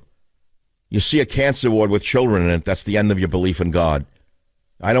true. You see a cancer ward with children in it, that's the end of your belief in God.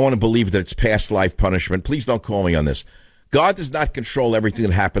 I don't want to believe that it's past life punishment. Please don't call me on this. God does not control everything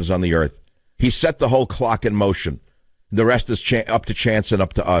that happens on the earth. He set the whole clock in motion. The rest is up to chance and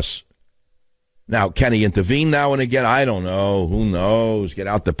up to us. Now, can he intervene now and again? I don't know. Who knows? Get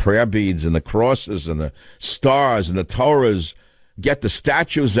out the prayer beads and the crosses and the stars and the Torahs. Get the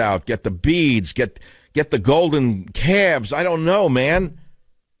statues out. Get the beads. Get the golden calves. I don't know, man.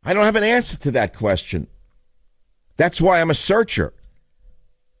 I don't have an answer to that question. That's why I'm a searcher.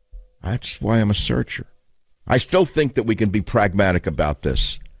 I still think that we can be pragmatic about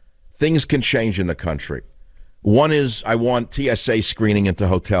this. Things can change in the country. One is I want TSA screening into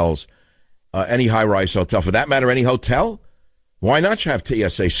hotels, any high-rise hotel. For that matter, any hotel? Why not have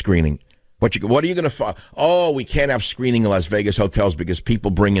TSA screening? What are you going to find? Oh, we can't have screening in Las Vegas hotels because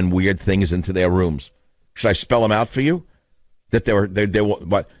people bring in weird things into their rooms. Should I spell them out for you? That the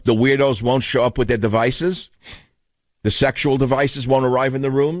weirdos won't show up with their devices? The sexual devices won't arrive in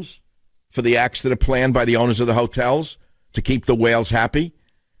the rooms for the acts that are planned by the owners of the hotels to keep the whales happy?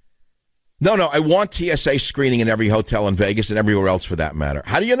 No, I want TSA screening in every hotel in Vegas and everywhere else for that matter.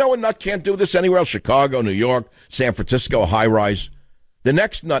 How do you know a nut can't do this anywhere else? Chicago, New York, San Francisco, a high-rise. The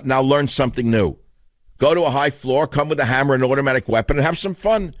next nut now learns something new. Go to a high floor, come with a hammer and an automatic weapon, and have some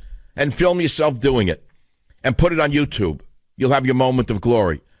fun. And film yourself doing it. And put it on YouTube. You'll have your moment of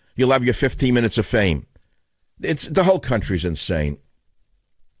glory. You'll have your 15 minutes of fame. The whole country's insane.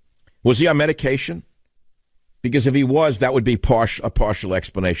 Was he on medication? Because if he was, that would be a partial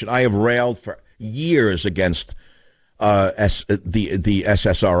explanation. I have railed for years against the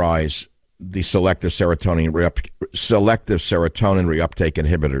SSRIs, the selective serotonin reuptake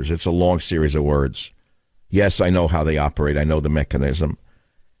inhibitors. It's a long series of words. Yes, I know how they operate. I know the mechanism.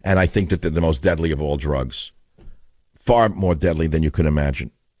 And I think that they're the most deadly of all drugs. Far more deadly than you can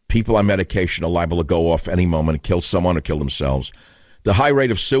imagine. People on medication are liable to go off any moment and kill someone or kill themselves. The high rate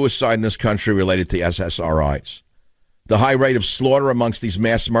of suicide in this country related to SSRIs. The high rate of slaughter amongst these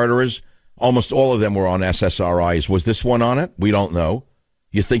mass murderers, almost all of them were on SSRIs. Was this one on it? We don't know.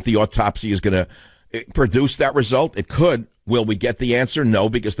 You think the autopsy is going to produce that result? It could. Will we get the answer? No,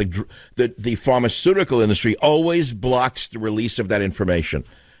 because the pharmaceutical industry always blocks the release of that information.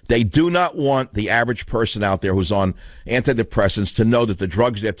 They do not want the average person out there who's on antidepressants to know that the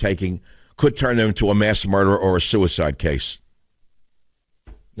drugs they're taking could turn them into a mass murder or a suicide case.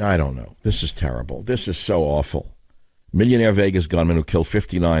 I don't know. This is terrible. This is so awful. Millionaire Vegas gunman who killed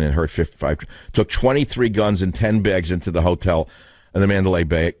 59 and hurt 55. Took 23 guns and 10 bags into the hotel in the Mandalay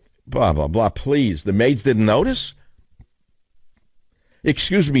Bay. Blah, blah, blah. Please. The maids didn't notice?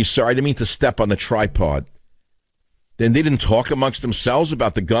 Excuse me, sir. I didn't mean to step on the tripod. Then they didn't talk amongst themselves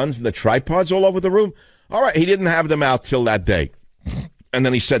about the guns and the tripods all over the room? All right. He didn't have them out till that day. And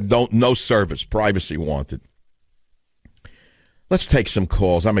then he said, no service. Privacy wanted. Let's take some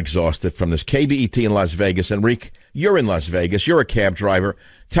calls. I'm exhausted from this. KBET in Las Vegas. Enrique, you're in Las Vegas. You're a cab driver.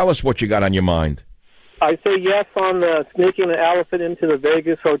 Tell us what you got on your mind. I say yes on the sneaking the elephant into the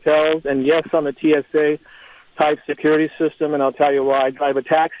Vegas hotels and yes on the TSA-type security system, and I'll tell you why. I drive a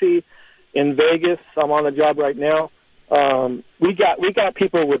taxi in Vegas. I'm on the job right now. We got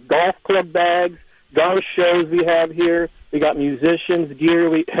people with golf club bags, gun shows we have here. We got musicians,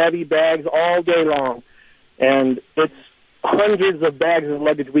 gear, heavy bags all day long. And it's hundreds of bags of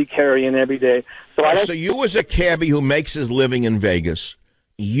luggage we carry in every day. So you as a cabbie who makes his living in Vegas,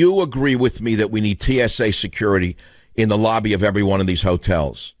 you agree with me that we need TSA security in the lobby of every one of these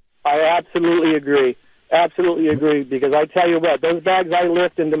hotels? I absolutely agree. Absolutely agree, because I tell you what, those bags I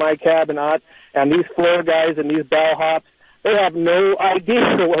lift into my cab and these floor guys and these bellhops, they have no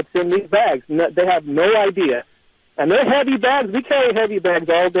idea what's in these bags. They have no idea. And they're heavy bags. We carry heavy bags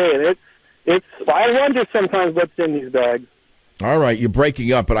all day, and I wonder sometimes what's in these bags. All right, you're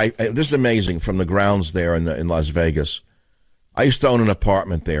breaking up, but this is amazing from the grounds there in Las Vegas. I used to own an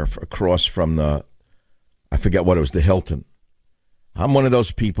apartment there across from I forget what it was, the Hilton. I'm one of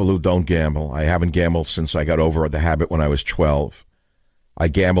those people who don't gamble. I haven't gambled since I got over the habit when I was 12. I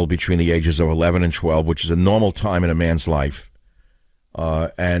gambled between the ages of 11 and 12, which is a normal time in a man's life.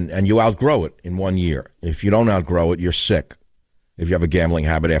 and you outgrow it in 1 year. If you don't outgrow it, you're sick. If you have a gambling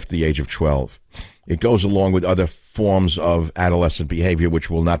habit after the age of 12, it goes along with other forms of adolescent behavior, which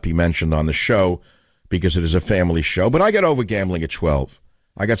will not be mentioned on the show because it is a family show. But I got over gambling at 12.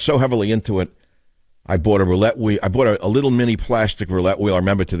 I got so heavily into it. I bought a roulette wheel. I bought a little mini plastic roulette wheel. I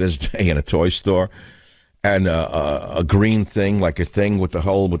remember to this day in a toy store, and a green thing, like a thing with the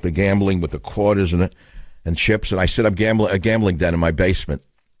hole, with the gambling, with the quarters in it, and chips. And I set up a gambling den in my basement,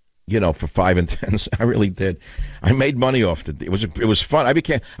 for 5 and 10s. I really did. I made money off it. It was fun.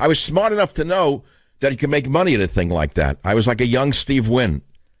 I was smart enough to know that you can make money at a thing like that. I was like a young Steve Wynn.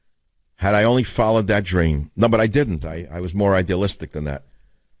 Had I only followed that dream. No, but I didn't. I was more idealistic than that.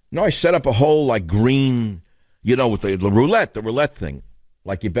 No, I set up a whole, like, green, with the roulette thing,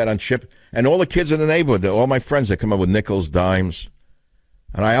 like you bet on chip. And all the kids in the neighborhood, all my friends, they come up with nickels, dimes.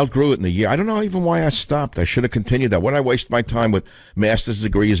 And I outgrew it in a year. I don't know even why I stopped. I should have continued that. Why did I waste my time with master's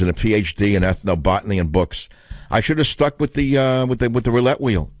degrees and a PhD in ethnobotany and books? I should have stuck with the roulette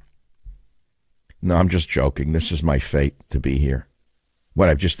wheel. No, I'm just joking. This is my fate to be here. What,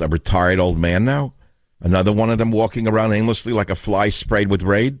 I'm just a retired old man now? Another one of them walking around aimlessly like a fly sprayed with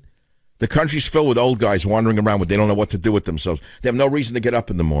Raid? The country's filled with old guys wandering around but they don't know what to do with themselves. They have no reason to get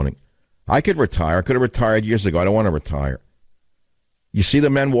up in the morning. I could retire. I could have retired years ago. I don't want to retire. You see the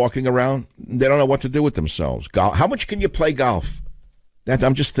men walking around? They don't know what to do with themselves. Golf. How much can you play golf?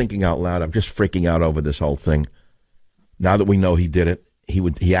 I'm just thinking out loud. I'm just freaking out over this whole thing. Now that we know he did it,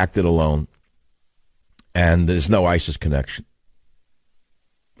 he acted alone. And there's no ISIS connection.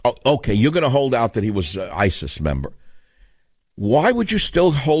 Oh, okay, you're going to hold out that he was an ISIS member. Why would you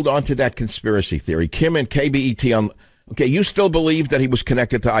still hold on to that conspiracy theory? Kim and KBET okay, you still believe that he was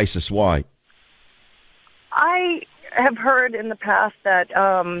connected to ISIS. Why? I have heard in the past that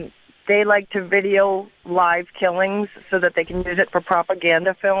they like to video live killings so that they can use it for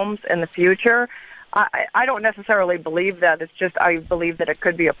propaganda films in the future. I don't necessarily believe that. It's just I believe that it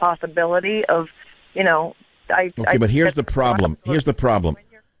could be a possibility of, Okay, but here's the problem. Here's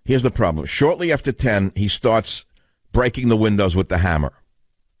the problem. Shortly after 10, he starts breaking the windows with the hammer.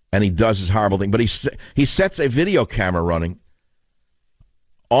 And he does his horrible thing. But he sets a video camera running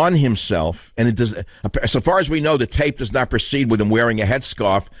on himself. And it does. So far as we know, the tape does not proceed with him wearing a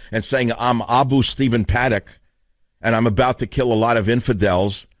headscarf and saying, I'm Abu Stephen Paddock, and I'm about to kill a lot of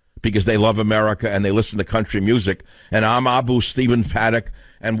infidels because they love America and they listen to country music. And I'm Abu Stephen Paddock,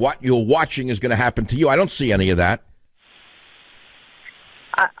 and what you're watching is going to happen to you. I don't see any of that.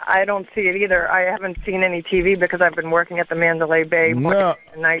 I don't see it either. I haven't seen any TV because I've been working at the Mandalay Bay morning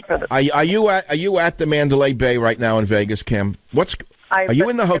and night for the. Are you at the Mandalay Bay right now in Vegas, Kim? Are you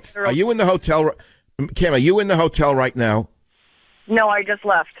in the hotel? Are you in the hotel, Kim? Are you in the hotel right now? No, I just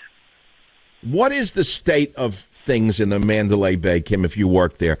left. What is the state of things in the Mandalay Bay, Kim? If you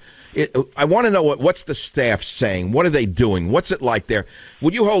work there, I want to know what's the staff saying. What are they doing? What's it like there?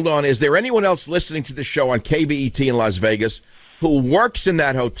 Would you hold on? Is there anyone else listening to the show on KBET in Las Vegas who works in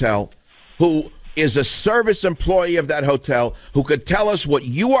that hotel, who is a service employee of that hotel, who could tell us what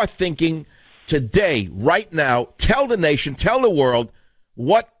you are thinking today, right now? Tell the nation, tell the world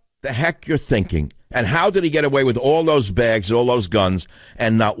what the heck you're thinking. And how did he get away with all those bags, all those guns,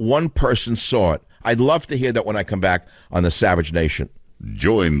 and not one person saw it? I'd love to hear that when I come back on the Savage Nation.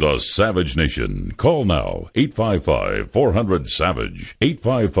 Join the Savage Nation. Call now, 855-400-SAVAGE,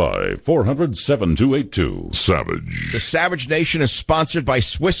 855-400-7282. Savage. The Savage Nation is sponsored by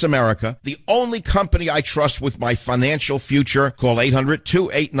Swiss America, the only company I trust with my financial future. Call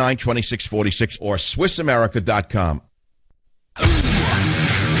 800-289-2646 or SwissAmerica.com.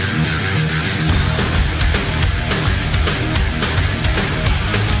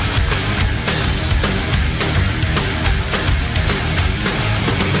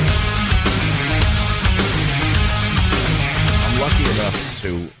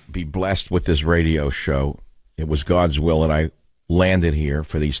 To be blessed with this radio show. It was God's will, and I landed here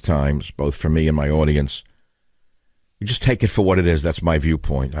for these times, both for me and my audience. You just take it for what it is. That's my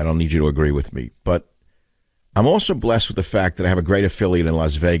viewpoint. I don't need you to agree with me. But I'm also blessed with the fact that I have a great affiliate in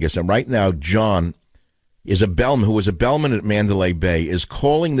Las Vegas. And right now, John is a bellman, who was a bellman at Mandalay Bay, is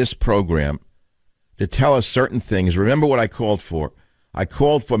calling this program to tell us certain things. Remember what I called for. I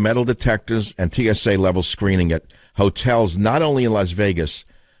called for metal detectors and TSA level screening at hotels, not only in Las Vegas,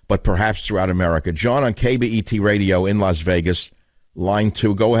 but perhaps throughout America. John on KBET Radio in Las Vegas, line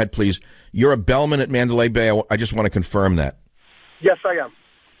 2. Go ahead, please. You're a bellman at Mandalay Bay. I just want to confirm that. Yes, I am.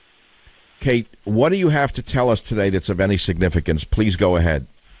 Kate, what do you have to tell us today that's of any significance? Please go ahead.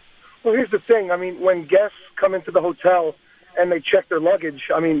 Well, here's the thing. I mean, when guests come into the hotel and they check their luggage,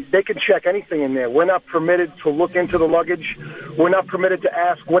 I mean, they can check anything in there. We're not permitted to look into the luggage. We're not permitted to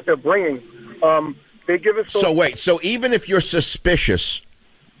ask what they're bringing. They give us... So wait, so even if you're suspicious,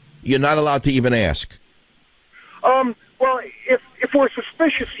 you're not allowed to even ask? Well, if we're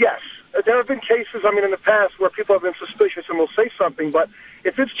suspicious, yes. There have been cases, I mean, in the past where people have been suspicious and will say something, but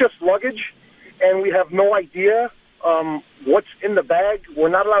if it's just luggage and we have no idea what's in the bag, we're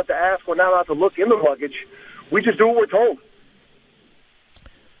not allowed to ask, we're not allowed to look in the luggage. We just do what we're told.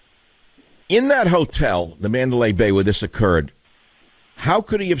 In that hotel, the Mandalay Bay, where this occurred, how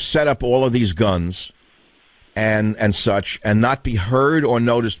could he have set up all of these guns and such and not be heard or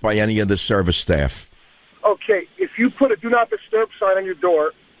noticed by any of the service staff? Okay, if you put a do not disturb sign on your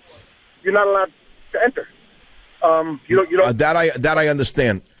door, you're not allowed to enter. You don't. That I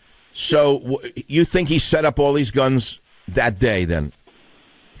understand. So you think he set up all these guns that day then?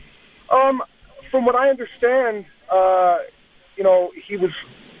 From what I understand,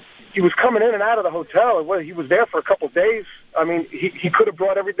 he was coming in and out of the hotel. He was there for a couple of days. I mean, he could have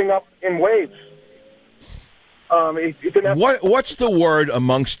brought everything up in waves. He didn't have What's the word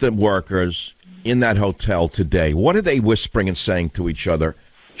amongst the workers in that hotel today? What are they whispering and saying to each other,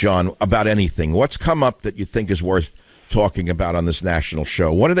 John, about anything? What's come up that you think is worth talking about on this national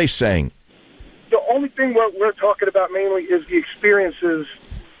show? What are they saying? The only thing we're talking about mainly is the experiences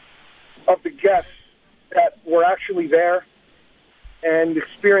of the guests that were actually there and the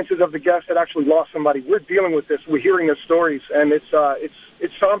experiences of the guests that actually lost somebody. We're dealing with this. We're hearing their stories, and it's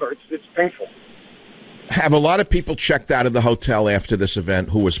somber. It's painful. Have a lot of people checked out of the hotel after this event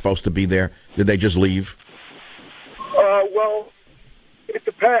who were supposed to be there? Did they just leave? Well, it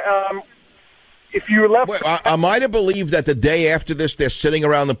depends. If you left... Wait, am I to believe that the day after this, they're sitting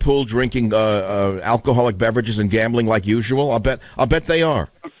around the pool drinking alcoholic beverages and gambling like usual? I'll bet they are.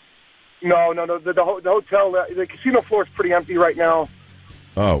 No. The hotel, the casino floor is pretty empty right now.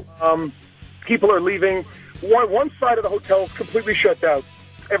 Oh. People are leaving. One side of the hotel is completely shut down.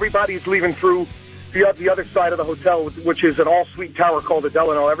 Everybody's leaving through the other side of the hotel, which is an all-suite tower called the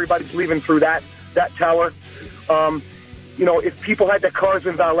Delano. Everybody's leaving through that tower. If people had their cars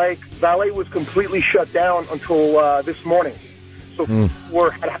in valet was completely shut down until this morning. So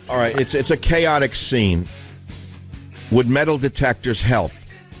we're... All right, it's a chaotic scene. Would metal detectors help,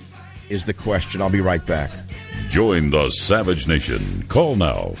 is the question. I'll be right back. Join the Savage Nation. Call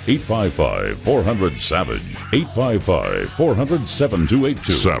now, 855-400-SAVAGE,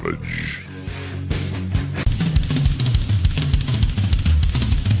 855-400-7282. Savage.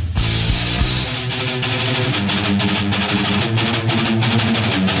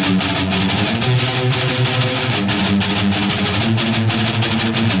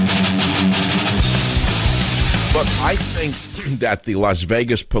 Look, I think that the Las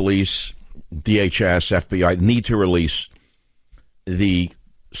Vegas police, DHS, FBI need to release the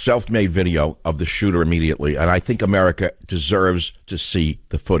self-made video of the shooter immediately, and I think America deserves to see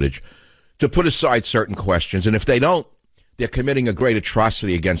the footage, to put aside certain questions, and if they don't, they're committing a great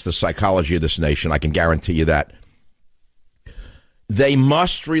atrocity against the psychology of this nation. I can guarantee you that. They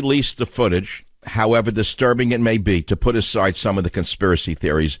must release the footage, however disturbing it may be, to put aside some of the conspiracy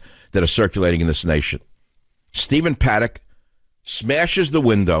theories that are circulating in this nation. Stephen Paddock smashes the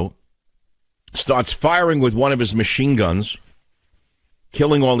window, starts firing with one of his machine guns,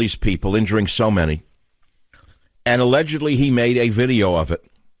 killing all these people, injuring so many, and allegedly he made a video of it.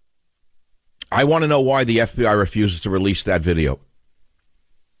 I want to know why the FBI refuses to release that video.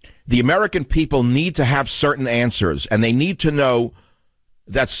 The American people need to have certain answers, and they need to know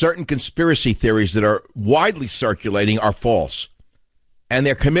that certain conspiracy theories that are widely circulating are false. And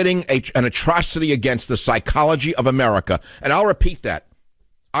they're committing an atrocity against the psychology of America. And I'll repeat that.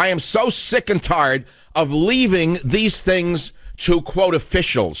 I am so sick and tired of leaving these things to, quote,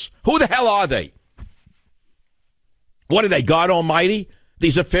 officials. Who the hell are they? What are they, God Almighty?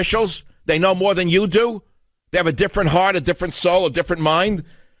 These officials? They know more than you do? They have a different heart, a different soul, a different mind?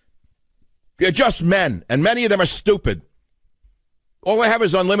 They're just men, and many of them are stupid. All they have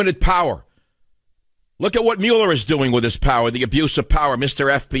is unlimited power. Look at what Mueller is doing with his power, the abuse of power,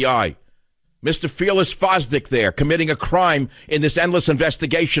 Mr. FBI. Mr. Fearless Fosdick there, committing a crime in this endless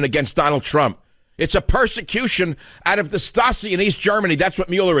investigation against Donald Trump. It's a persecution out of the Stasi in East Germany. That's what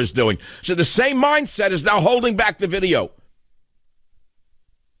Mueller is doing. So the same mindset is now holding back the video.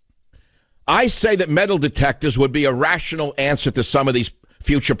 I say that metal detectors would be a rational answer to some of these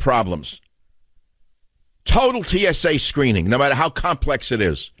future problems. Total TSA screening, no matter how complex it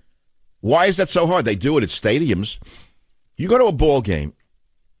is. Why is that so hard? They do it at stadiums. You go to a ball game.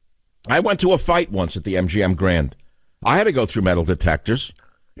 I went to a fight once at the MGM Grand. I had to go through metal detectors.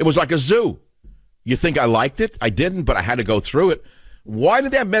 It was like a zoo. You think I liked it? I didn't, but I had to go through it. Why do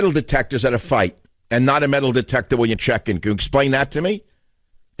they have metal detectors at a fight and not a metal detector when you check in? Can you explain that to me?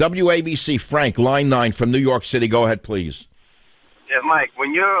 WABC, Frank, line 9 from New York City. Go ahead, please. Yeah, Mike,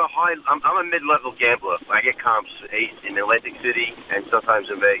 when you're I'm a mid-level gambler. I get comps in Atlantic City and sometimes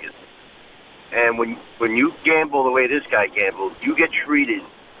in Vegas. And when you gamble the way this guy gambled, you get treated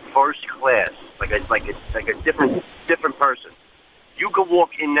first class, like a different person. You can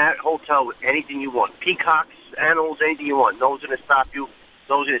walk in that hotel with anything you want. Peacocks, animals, anything you want. No one's going to stop you.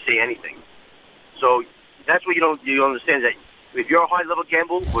 No one's going to say anything. So that's what you understand, that if you're a high-level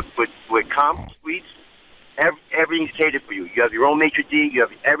gambler with comp suites, everything's catered for you. You have your own maitre d', you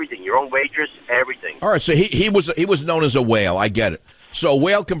have everything, your own waitress, everything. All right, so he was known as a whale. I get it. So a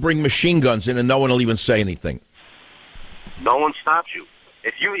whale can bring machine guns in and no one will even say anything. No one stops you.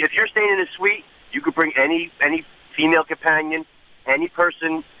 If you're staying in a suite, you could bring any female companion, any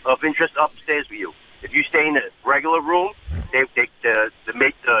person of interest upstairs with you. If you stay in a regular room, the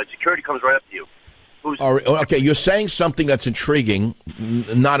security comes right up to you. All right, okay, you're saying something that's intriguing,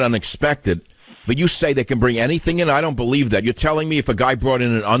 not unexpected, but you say they can bring anything in? I don't believe that. You're telling me if a guy brought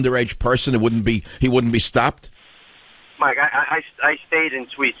in an underage person, he wouldn't be stopped? Mike, I stayed in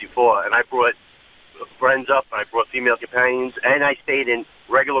suites before, and I brought friends up, and I brought female companions, and I stayed in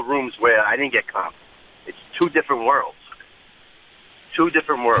regular rooms where I didn't get comp. It's two different worlds. Two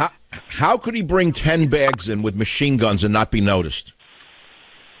different worlds. How could he bring 10 bags in with machine guns and not be noticed?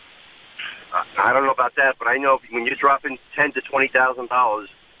 I don't know about that, but I know when you're dropping $10,000 to $20,000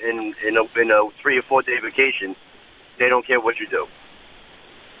 in a 3 or 4 day vacation, they don't care what you do.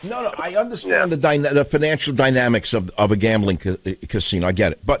 No, I understand the financial dynamics of a gambling casino. I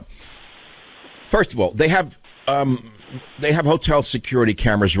get it, but first of all, they have hotel security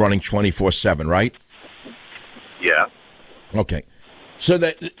cameras running 24/7, right? Yeah. Okay, so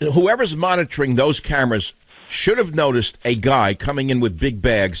that whoever's monitoring those cameras should have noticed a guy coming in with big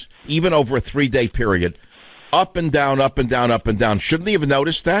bags, even over a 3-day period, up and down, up and down, up and down. Shouldn't they have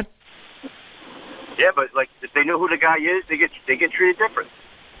noticed that? Yeah, but like if they know who the guy is, they get treated different.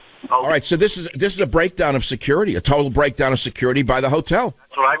 All right, so this is a breakdown of security, a total breakdown of security by the hotel.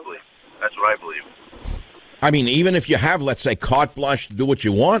 That's what I believe. That's what I believe. I mean, even if you have, let's say, carte blanche to do what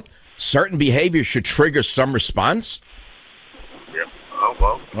you want, certain behavior should trigger some response. Yeah. Oh,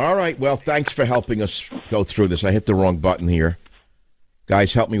 well. All right, well, thanks for helping us go through this. I hit the wrong button here.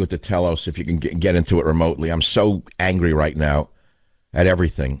 Guys, help me with the telos if you can get into it remotely. I'm so angry right now at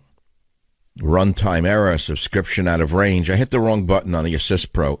everything. Runtime error, subscription out of range. I hit the wrong button on the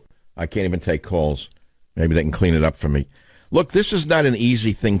Assist Pro. I can't even take calls. Maybe they can clean it up for me. Look, this is not an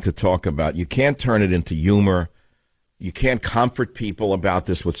easy thing to talk about. You can't turn it into humor. You can't comfort people about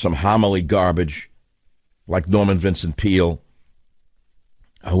this with some homily garbage like Norman Vincent Peale.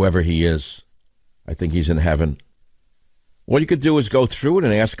 Whoever he is, I think he's in heaven. What you could do is go through it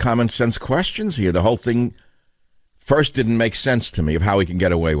and ask common sense questions here. The whole thing first didn't make sense to me of how he can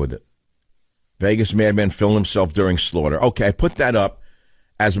get away with it. Vegas madman filmed himself during slaughter. Okay, I put that up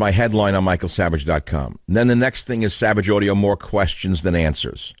as my headline on michaelsavage.com. And then the next thing is Savage Audio, more questions than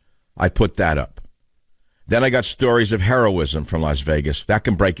answers. I put that up. Then I got stories of heroism from Las Vegas. That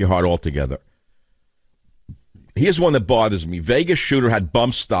can break your heart altogether. Here's one that bothers me. Vegas shooter had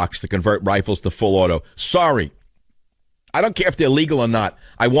bump stocks to convert rifles to full auto. Sorry. I don't care if they're legal or not.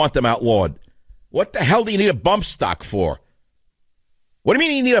 I want them outlawed. What the hell do you need a bump stock for? What do you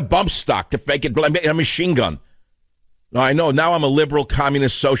mean you need a bump stock to fake it a machine gun? No, I know. Now I'm a liberal,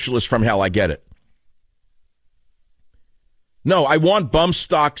 communist, socialist from hell. I get it. No, I want bump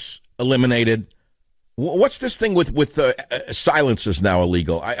stocks eliminated. What's this thing with silencers now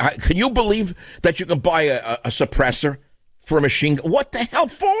illegal? Can you believe that you can buy a suppressor for a machine gun? What the hell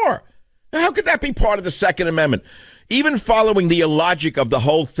for? How could that be part of the Second Amendment? Even following the illogic of the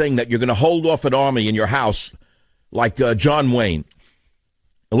whole thing that you're going to hold off an army in your house like John Wayne.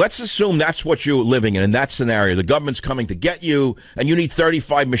 Let's assume that's what you're living in that scenario. The government's coming to get you, and you need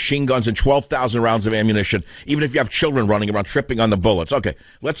 35 machine guns and 12,000 rounds of ammunition, even if you have children running around tripping on the bullets. Okay,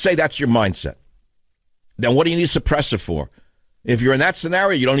 let's say that's your mindset. Then what do you need a suppressor for? If you're in that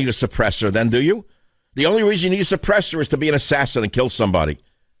scenario, you don't need a suppressor then, do you? The only reason you need a suppressor is to be an assassin and kill somebody.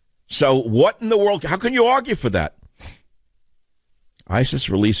 So what in the world? How can you argue for that? ISIS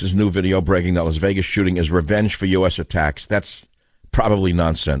releases new video breaking that Las Vegas shooting is revenge for U.S. attacks. That's probably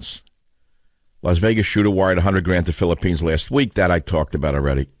nonsense. Las Vegas shooter wired $100,000 to Philippines last week. That I talked about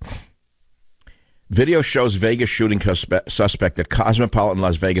already. Video shows Vegas shooting suspect at Cosmopolitan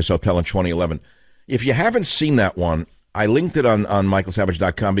Las Vegas Hotel in 2011. If you haven't seen that one, I linked it on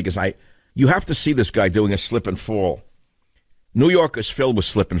michaelsavage.com because you have to see this guy doing a slip and fall. New York is filled with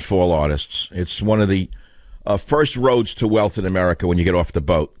slip and fall artists. It's one of the first roads to wealth in America when you get off the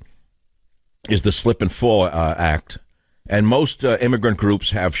boat is the slip and fall act. And most immigrant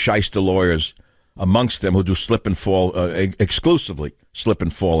groups have shyster lawyers amongst them who do slip and fall, exclusively slip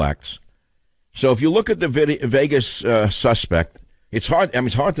and fall acts. So if you look at the Vegas suspect, it's hard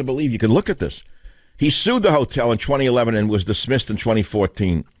to believe you can look at this. He sued the hotel in 2011 and was dismissed in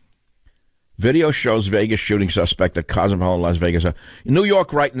 2014. Video shows Vegas shooting suspect at Cosmopolitan Las Vegas. New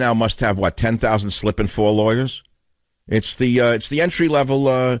York right now must have 10,000 slip and fall lawyers. It's the entry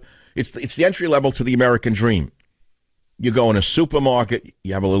level. It's the entry level to the American dream. You go in a supermarket,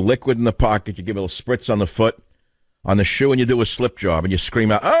 you have a little liquid in the pocket, you give a little spritz on the foot, on the shoe, and you do a slip job, and you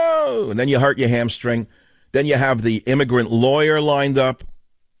scream out, "Oh!" and then you hurt your hamstring. Then you have the immigrant lawyer lined up.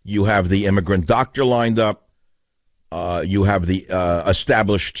 You have the immigrant doctor lined up. You have the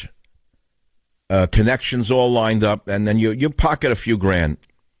established connections all lined up, and then you pocket a few grand.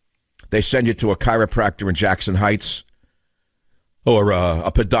 They send you to a chiropractor in Jackson Heights or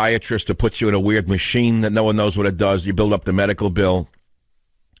a podiatrist who puts you in a weird machine that no one knows what it does. You build up the medical bill.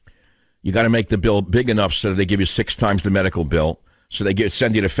 You got to make the bill big enough so that they give you 6 times the medical bill. So they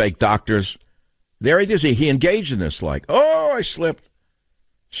send you to fake doctors. There it is. He engaged in this like, oh, I slipped.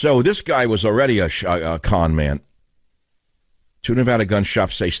 So this guy was already a con man. 2 Nevada gun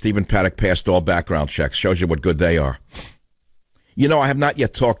shops say Stephen Paddock passed all background checks. Shows you what good they are. You know, I have not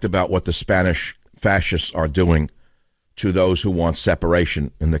yet talked about what the Spanish fascists are doing to those who want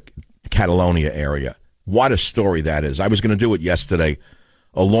separation in the Catalonia area. What a story that is. I was going to do it yesterday,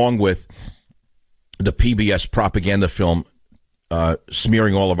 along with the PBS propaganda film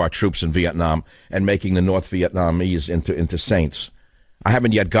smearing all of our troops in Vietnam and making the North Vietnamese into saints. I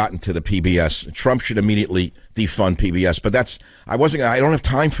haven't yet gotten to the PBS. Trump should immediately defund PBS, but I don't have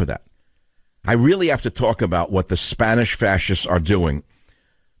time for that. I really have to talk about what the Spanish fascists are doing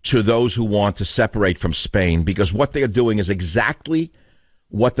to those who want to separate from Spain, because what they are doing is exactly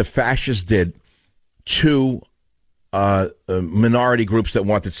what the fascists did to minority groups that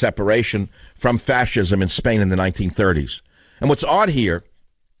wanted separation from fascism in Spain in the 1930s. And what's odd here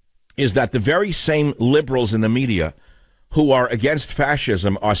is that the very same liberals in the media who are against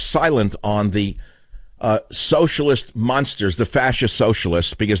fascism are silent on the socialist monsters, the fascist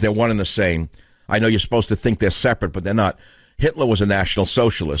socialists, because they're one and the same. I know you're supposed to think they're separate, but they're not. Hitler was a National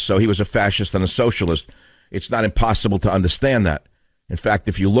Socialist, so he was a fascist and a socialist. It's not impossible to understand that. In fact,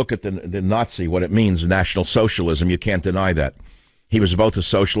 if you look at the Nazi, what it means, National Socialism, you can't deny that. He was both a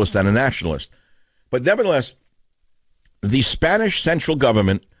socialist and a nationalist. But nevertheless, the Spanish central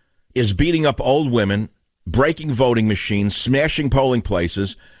government is beating up old women, breaking voting machines, smashing polling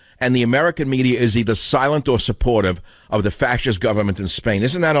places, and the American media is either silent or supportive of the fascist government in Spain.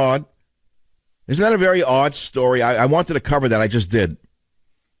 Isn't that odd? Isn't that a very odd story? I wanted to cover that. I just did.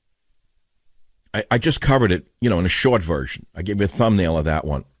 I just covered it, in a short version. I gave you a thumbnail of that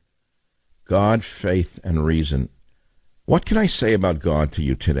one. God, faith, and reason. What can I say about God to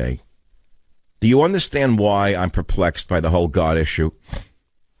you today? Do you understand why I'm perplexed by the whole God issue?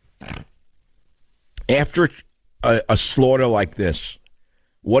 After a slaughter like this,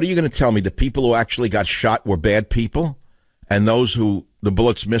 what are you going to tell me? The people who actually got shot were bad people, and those who the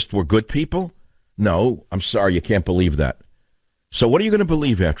bullets missed were good people? No, I'm sorry, you can't believe that. So what are you going to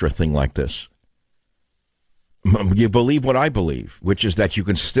believe after a thing like this? You believe what I believe, which is that you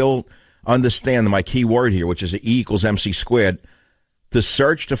can still understand my key word here, which is E equals MC squared. The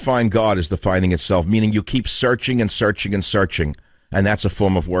search to find God is the finding itself, meaning you keep searching and searching and searching, and that's a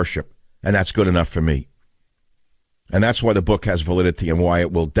form of worship, and that's good enough for me. And that's why the book has validity and why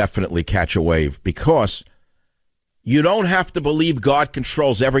it will definitely catch a wave, because you don't have to believe God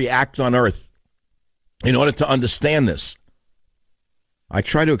controls every act on earth in order to understand this. I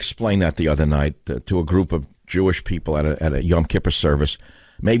tried to explain that the other night to a group of Jewish people at a Yom Kippur service.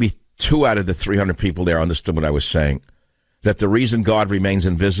 Maybe 2 out of the 300 people there understood what I was saying, that the reason God remains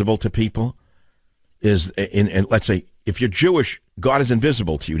invisible to people is, let's say, if you're Jewish, God is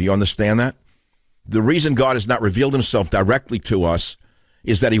invisible to you. Do you understand that? The reason God has not revealed himself directly to us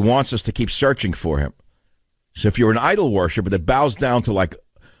is that he wants us to keep searching for him. So if you're an idol worshiper that bows down to like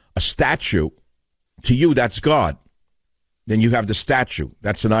a statue, to you, that's God. Then you have the statue.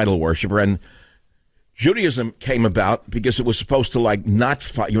 That's an idol worshiper. And Judaism came about because it was supposed to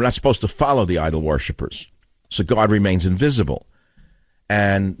you're not supposed to follow the idol worshipers. So God remains invisible.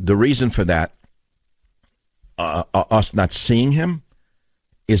 And the reason for that, us not seeing him,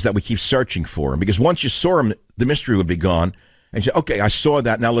 is that we keep searching for him. Because once you saw him, the mystery would be gone. And you say, okay, I saw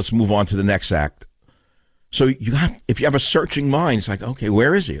that, now let's move on to the next act. So if you have a searching mind, it's like, okay,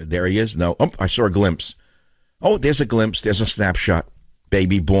 where is he? There he is. No, I saw a glimpse. Oh, there's a glimpse. There's a snapshot.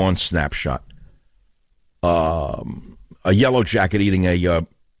 Baby born snapshot. A yellow jacket eating a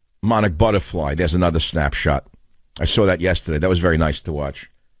monarch butterfly. There's another snapshot. I saw that yesterday. That was very nice to watch.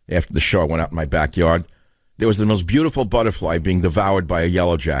 After the show, I went out in my backyard. There was the most beautiful butterfly being devoured by a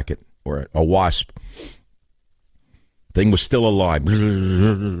yellow jacket or a wasp. Thing was still alive. I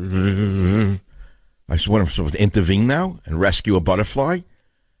said, what, am I supposed to intervene now and rescue a butterfly?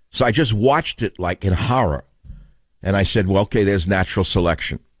 So I just watched it like in horror. And I said, well, okay, there's natural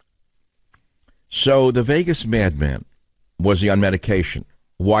selection. So the Vegas madman, was he on medication?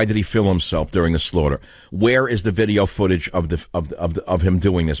 Why did he film himself during the slaughter? Where is the video footage of him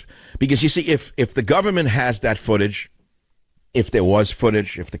doing this? Because you see, if the government has that footage, if there was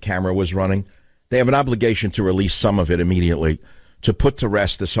footage, if the camera was running, they have an obligation to release some of it immediately to put to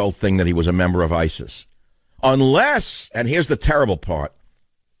rest this whole thing that he was a member of ISIS. Unless, and here's the terrible part,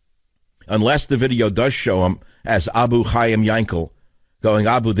 unless the video does show him as Abu Chaim Yankel, going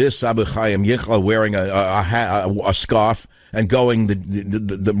Abu this, Abu Chaim Yankel, wearing a scarf and going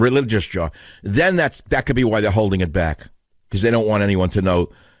the religious jaw, then that could be why they're holding it back, because they don't want anyone to know,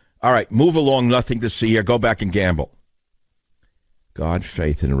 all right, move along, nothing to see here, go back and gamble. God,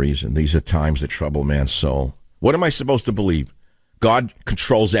 faith, and reason. These are times that trouble man's soul. What am I supposed to believe? God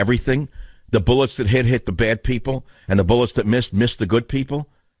controls everything? The bullets that hit the bad people, and the bullets that missed the good people?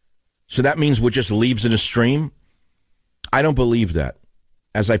 So that means we're just leaves in a stream? I don't believe that.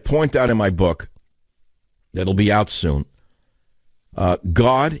 As I point out in my book, that'll be out soon,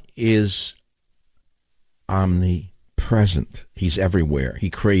 God is omnipresent. He's everywhere. He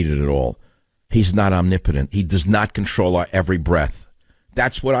created it all. He's not omnipotent. He does not control our every breath.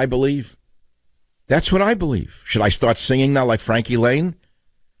 That's what I believe. That's what I believe. Should I start singing now like Frankie Lane?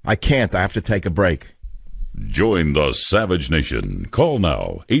 I can't. I have to take a break. Join the Savage Nation. Call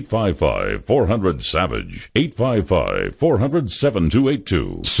now, 855-400-SAVAGE,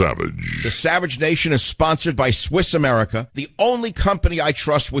 855-400-7282. Savage. The Savage Nation is sponsored by Swiss America, the only company I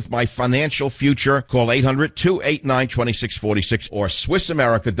trust with my financial future. Call 800-289-2646 or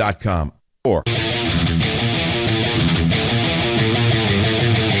SwissAmerica.com. Or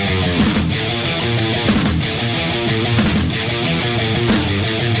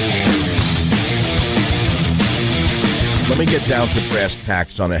let me get down to brass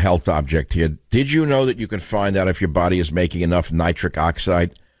tacks on a health object here. Did you know that you can find out if your body is making enough nitric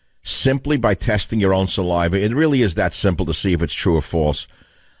oxide simply by testing your own saliva? It really is that simple to see if it's true or false.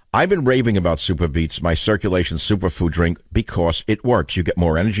 I've been raving about Super Beets, my circulation superfood drink, because it works. You get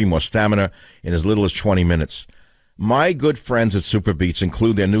more energy, more stamina in as little as 20 minutes. My good friends at Super Beets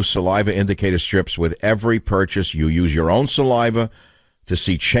include their new saliva indicator strips. With every purchase, you use your own saliva to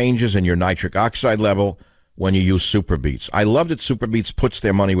see changes in your nitric oxide level when you use Super Beets. I love that Super Beets puts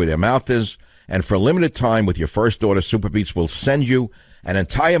their money where their mouth is, and for a limited time with your first order, Super Beets will send you an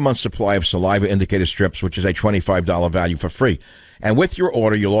entire month's supply of saliva indicator strips, which is a $25 value for free. And with your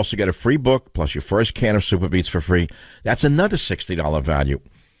order, you'll also get a free book plus your first can of Super Beets for free. That's another $60 value.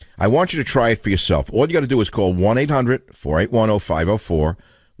 I want you to try it for yourself. All you got to do is call 1-800-481-0504,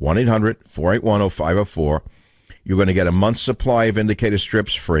 1-800-481-0504. You're going to get a month's supply of indicator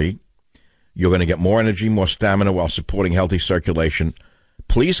strips free. You're going to get more energy, more stamina while supporting healthy circulation.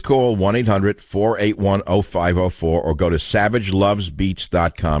 Please call 1-800-481-0504 or go to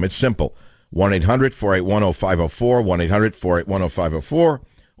SavageLovesBeats.com. It's simple. 1-800-481-0504, 1-800-481-0504,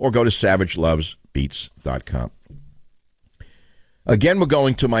 or go to SavageLovesBeats.com. Again, we're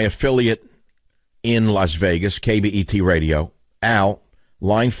going to my affiliate in Las Vegas, KBET Radio. Al,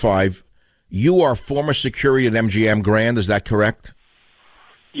 line 5. You are former security at MGM Grand, is that correct?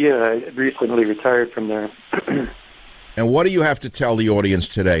 Yeah, I recently retired from there. And what do you have to tell the audience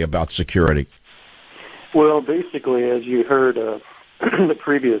today about security? Well, basically, as you heard the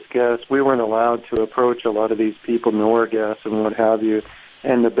previous guest, we weren't allowed to approach a lot of these people, nor guests and what have you.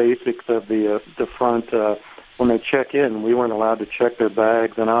 And the basics of the front, when they check in, we weren't allowed to check their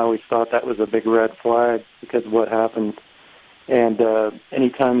bags. And I always thought that was a big red flag because of what happened. And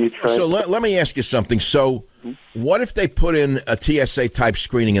anytime you try... So let me ask you something. So what if they put in a TSA-type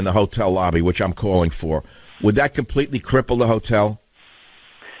screening in the hotel lobby, which I'm calling for? Would that completely cripple the hotel?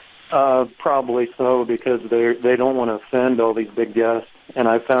 Probably so, because they don't want to offend all these big guests. And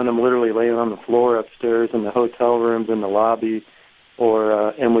I found them literally laying on the floor upstairs in the hotel rooms in the lobby,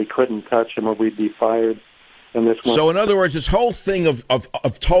 and we couldn't touch them or we'd be fired. And this one... So in other words, this whole thing of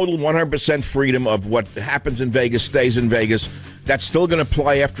total 100% freedom of what happens in Vegas stays in Vegas, that's still going to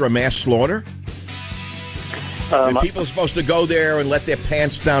apply after a mass slaughter? When people are supposed to go there and let their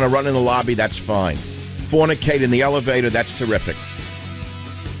pants down or run in the lobby, that's fine. Fornicate in the elevator, that's terrific.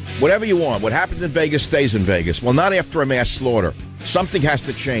 Whatever you want. What happens in Vegas stays in Vegas. Well, not after a mass slaughter. Something has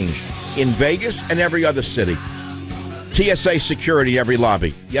to change in Vegas and every other city. TSA security every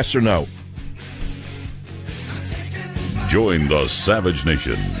lobby. Yes or no? Join the Savage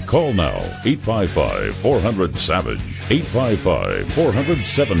Nation. Call now, 855-400-SAVAGE,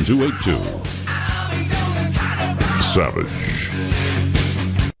 855-400-7282. Savage.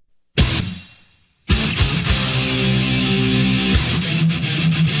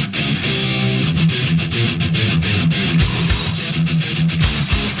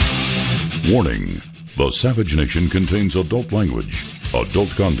 Warning. The Savage Nation contains adult language,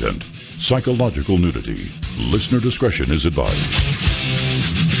 adult content, psychological nudity. Listener discretion is advised.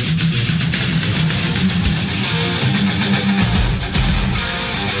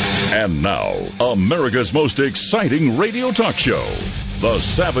 And now, America's most exciting radio talk show, The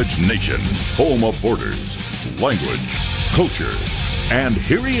Savage Nation, home of borders, language, culture. And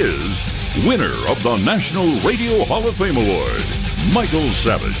here he is, winner of the National Radio Hall of Fame Award, Michael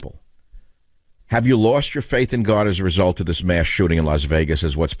Savage. Have you lost your faith in God as a result of this mass shooting in Las Vegas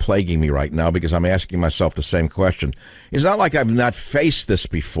is what's plaguing me right now, because I'm asking myself the same question. It's not like I've not faced this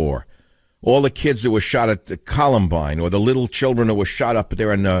before. All the kids that were shot at Columbine, or the little children who were shot up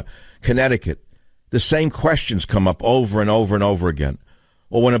there in Connecticut. The same questions come up over and over and over again.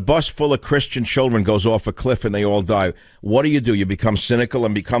 Or when a bus full of Christian children goes off a cliff and they all die, what do? You become cynical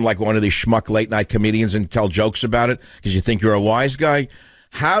and become like one of these schmuck late-night comedians and tell jokes about it because you think you're a wise guy?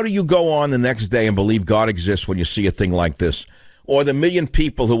 How do you go on the next day and believe God exists when you see a thing like this? Or the million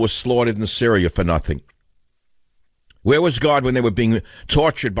people who were slaughtered in Syria for nothing? Where was God when they were being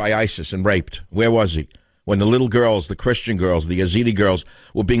tortured by ISIS and raped? Where was he? When the little girls, the Christian girls, the Yazidi girls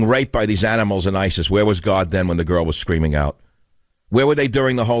were being raped by these animals in ISIS, where was God then when the girl was screaming out? Where were they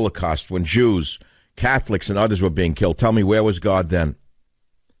during the Holocaust when Jews, Catholics, and others were being killed? Tell me, where was God then?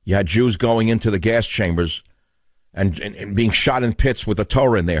 You had Jews going into the gas chambers and being shot in pits with a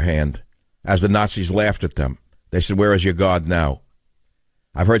Torah in their hand as the Nazis laughed at them. They said, where is your God now?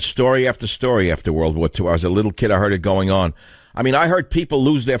 I've heard story after World War II. I was a little kid. I heard it going on. I mean, I heard people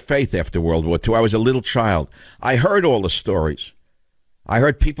lose their faith after World War II. I was a little child. I heard all the stories. I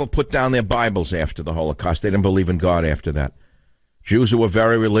heard people put down their Bibles after the Holocaust. They didn't believe in God after that. Jews who were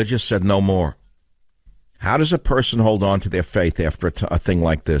very religious said no more. How does a person hold on to their faith after a thing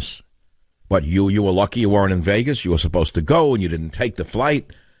like this? What, you were lucky you weren't in Vegas? You were supposed to go and you didn't take the flight.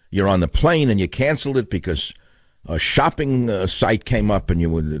 You're on the plane and you canceled it because a shopping site came up and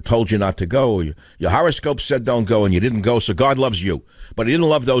you told you not to go. Your horoscope said don't go and you didn't go, so God loves you. But he didn't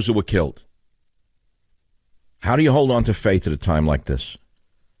love those who were killed. How do you hold on to faith at a time like this?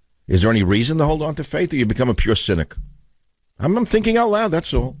 Is there any reason to hold on to faith, or you become a pure cynic? I'm thinking out loud,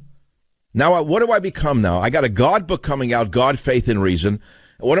 that's all. Now, what do I become now? I got a God book coming out, God, Faith, and Reason.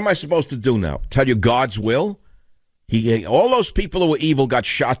 What am I supposed to do now? Tell you God's will? All those people who were evil got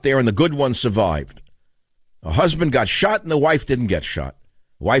shot there, and the good ones survived. A husband got shot, and the wife didn't get shot.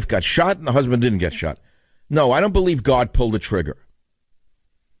 The wife got shot, and the husband didn't get shot. No, I don't believe God pulled the trigger.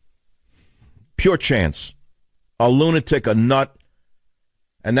 Pure chance. A lunatic, a nut,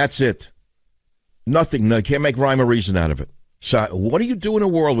 and that's it. Nothing. No, you can't make rhyme or reason out of it. So what do you do in a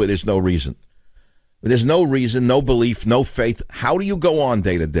world where there's no reason? There's no reason, no belief, no faith. How do you go on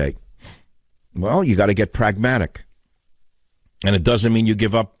day to day? Well, you got to get pragmatic. And it doesn't mean you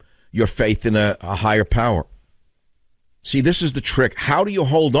give up your faith in a higher power. See, this is the trick. How do you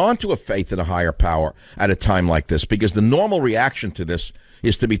hold on to a faith in a higher power at a time like this? Because the normal reaction to this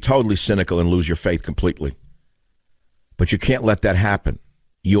is to be totally cynical and lose your faith completely. But you can't let that happen.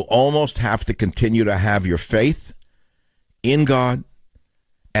 You almost have to continue to have your faith in God,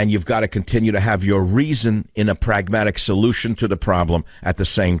 and you've got to continue to have your reason in a pragmatic solution to the problem at the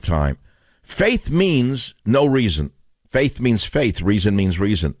same time. Faith means no reason. Faith means faith. Reason means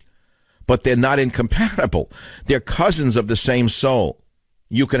reason. But they're not incompatible. They're cousins of the same soul.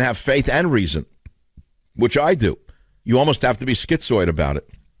 You can have faith and reason, which I do. You almost have to be schizoid about it.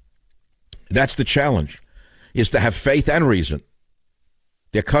 That's the challenge, is to have faith and reason.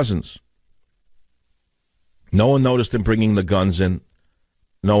 They're cousins. No one noticed him bringing the guns in.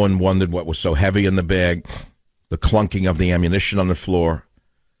 No one wondered what was so heavy in the bag, the clunking of the ammunition on the floor.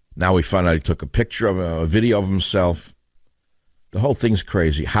 Now we find out he took a picture of a video of himself. The whole thing's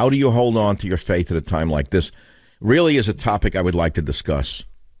crazy. How do you hold on to your faith at a time like this? Really is a topic I would like to discuss.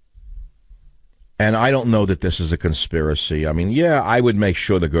 And I don't know that this is a conspiracy. I mean, yeah, I would make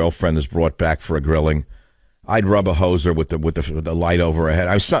sure the girlfriend is brought back for a grilling. I'd rub a hoser with the light over her head.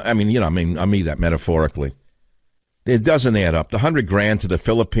 I mean that metaphorically. It doesn't add up. The $100,000 to the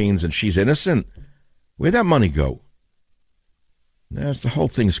Philippines and she's innocent. Where'd that money go? The whole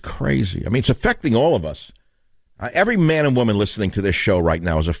thing's crazy. I mean, it's affecting all of us. Every man and woman listening to this show right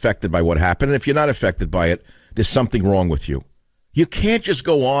now is affected by what happened. And if you're not affected by it, there's something wrong with you. You can't just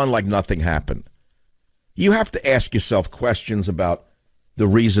go on like nothing happened. You have to ask yourself questions about the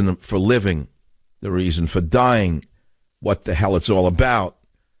reason for living, the reason for dying, what the hell it's all about.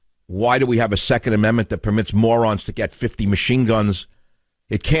 Why do we have a Second Amendment that permits morons to get 50 machine guns?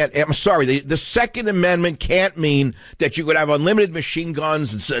 It can't. I'm sorry. The Second Amendment can't mean that you could have unlimited machine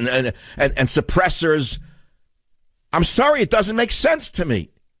guns and suppressors. I'm sorry. It doesn't make sense to me.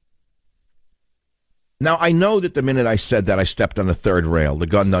 Now, I know that the minute I said that, I stepped on the third rail. The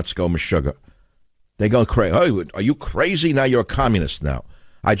gun nuts go Meshuggah. They go crazy. Oh, are you crazy? Now you're a communist now.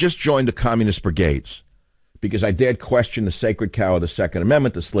 I just joined the communist brigades because I dared question the sacred cow of the Second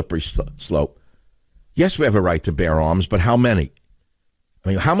Amendment, the slippery slope. Yes, we have a right to bear arms, but how many? I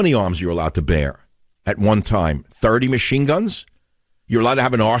mean, how many arms are you allowed to bear at one time? 30 machine guns? You're allowed to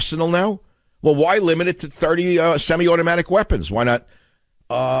have an arsenal now? Well, why limit it to 30 semi-automatic weapons? Why not,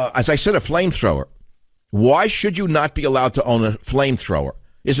 as I said, a flamethrower? Why should you not be allowed to own a flamethrower?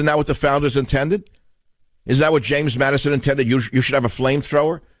 Isn't that what the founders intended? Isn't that what James Madison intended? You should have a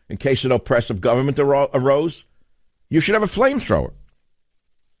flamethrower in case an oppressive government arose? You should have a flamethrower.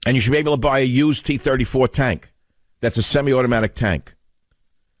 And you should be able to buy a used T-34 tank. That's a semi-automatic tank.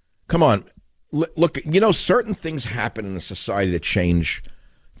 Come on. Look, certain things happen in a society that change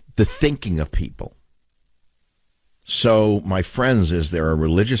the thinking of people. So, my friends, is there a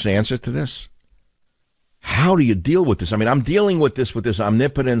religious answer to this? How do you deal with this? I mean, I'm dealing with this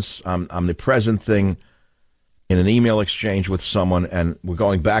omnipotence, omnipresent thing in an email exchange with someone, and we're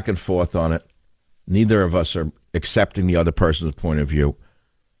going back and forth on it. Neither of us are accepting the other person's point of view.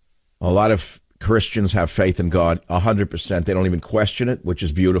 A lot of Christians have faith in God, 100%. They don't even question it, which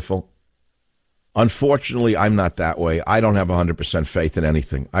is beautiful. Unfortunately, I'm not that way. I don't have 100% faith in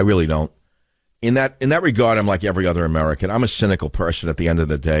anything. I really don't. In that regard, I'm like every other American. I'm a cynical person at the end of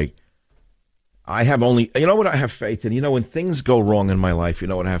the day. I have only, you know what I have faith in? When things go wrong in my life,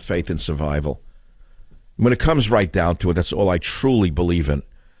 what I have faith in? Survival. When it comes right down to it, that's all I truly believe in.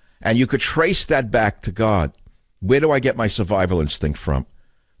 And you could trace that back to God. Where do I get my survival instinct from?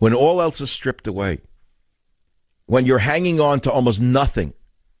 When all else is stripped away. When you're hanging on to almost nothing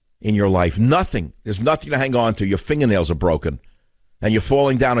in your life. Nothing. There's nothing to hang on to. Your fingernails are broken. And you're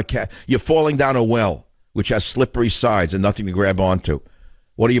falling down a well, which has slippery sides and nothing to grab onto.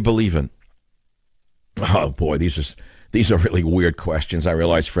 What do you believe in? Oh, boy, these are really weird questions, I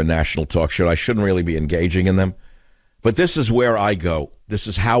realize, for a national talk show. I shouldn't really be engaging in them. But this is where I go. This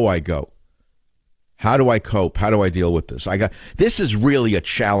is how I go. How do I cope? How do I deal with this? This is really a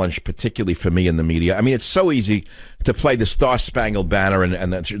challenge, particularly for me in the media. I mean, it's so easy to play the Star-Spangled Banner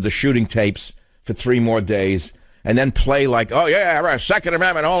and the shooting tapes for 3 more days and then play like, oh, yeah, Second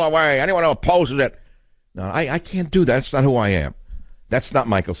Amendment all the way. Anyone who opposes it. No, I can't do that. That's not who I am. That's not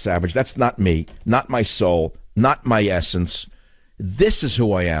Michael Savage. That's not me. Not my soul. Not my essence. This is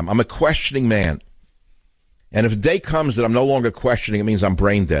who I am. I'm a questioning man. And if a day comes that I'm no longer questioning, it means I'm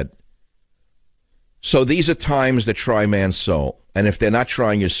brain dead. So these are times that try man's soul. And if they're not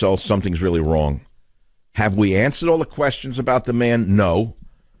trying your soul, something's really wrong. Have we answered all the questions about the man? No.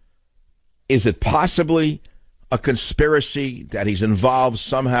 Is it possibly a conspiracy that he's involved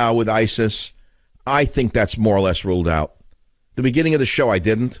somehow with ISIS? I think that's more or less ruled out. The beginning of the show, I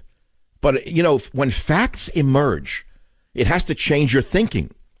didn't. But, when facts emerge, it has to change your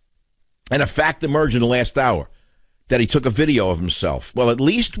thinking. And a fact emerged in the last hour that he took a video of himself. Well, at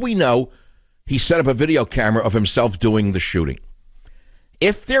least we know he set up a video camera of himself doing the shooting.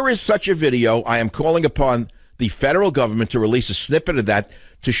 If there is such a video, I am calling upon the federal government to release a snippet of that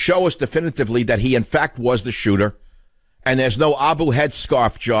to show us definitively that he, in fact, was the shooter. And there's no Abu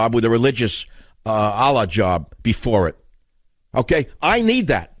headscarf job with a religious Allah job before it. Okay? I need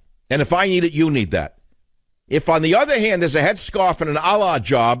that. And if I need it, you need that. If, on the other hand, there's a headscarf and an Allah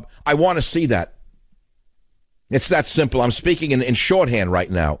job, I want to see that. It's that simple. I'm speaking in shorthand right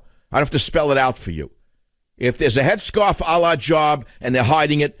now. I don't have to spell it out for you. If there's a headscarf Allah job and they're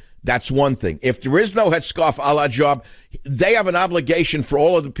hiding it, that's one thing. If there is no headscarf Allah job, they have an obligation for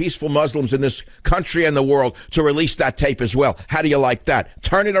all of the peaceful Muslims in this country and the world to release that tape as well. How do you like that?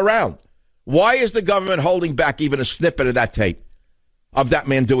 Turn it around. Why is the government holding back even a snippet of that tape of that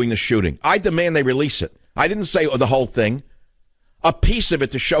man doing the shooting? I demand they release it. I didn't say the whole thing. A piece of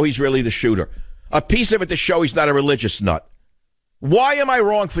it to show he's really the shooter. A piece of it to show he's not a religious nut. Why am I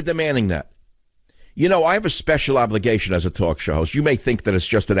wrong for demanding that? I have a special obligation as a talk show host. You may think that it's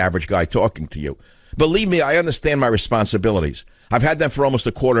just an average guy talking to you. Believe me, I understand my responsibilities. I've had them for almost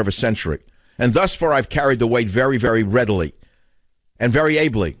a quarter of a century. And thus far, I've carried the weight very, very readily. and very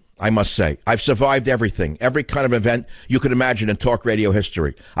ably, I must say. I've survived everything, every kind of event you could imagine in talk radio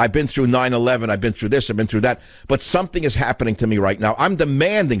history. I've been through 9/11, I've been through this, I've been through that, but something is happening to me right now. I'm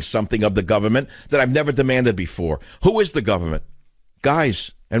demanding something of the government that I've never demanded before. Who is the government?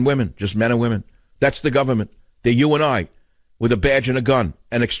 Guys and women, just men and women. That's the government. They're you and I, with a badge and a gun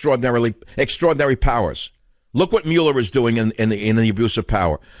and extraordinary powers. Look what Mueller is doing in the abuse of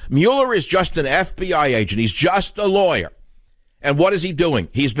power. Mueller is just an FBI agent. He's just a lawyer. And what is he doing?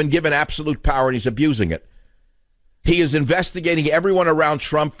 He's been given absolute power and he's abusing it. He is investigating everyone around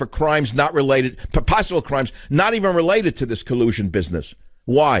Trump for crimes not related, possible crimes, not even related to this collusion business.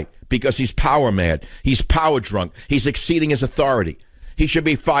 Why? Because he's power mad. He's power drunk. He's exceeding his authority. He should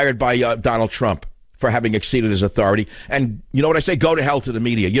be fired by Donald Trump for having exceeded his authority. And you know what I say? Go to hell to the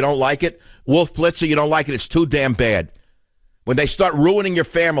media. You don't like it? Wolf Blitzer, you don't like it? It's too damn bad. When they start ruining your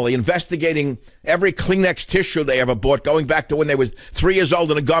family, investigating every Kleenex tissue they ever bought, going back to when they was 3 years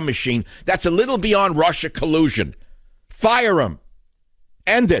old in a gum machine, that's a little beyond Russia collusion. Fire them.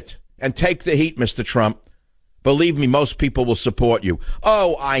 End it. And take the heat, Mr. Trump. Believe me, most people will support you.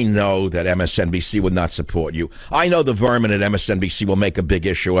 Oh, I know that MSNBC would not support you. I know the vermin at MSNBC will make a big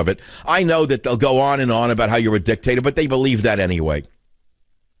issue of it. I know that they'll go on and on about how you're a dictator, but they believe that anyway.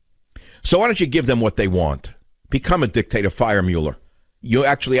 So why don't you give them what they want? Become a dictator. Fire Mueller. You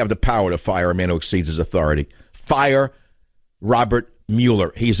actually have the power to fire a man who exceeds his authority. Fire Robert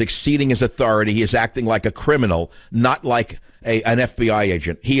Mueller. He is exceeding his authority. He is acting like a criminal, not like an FBI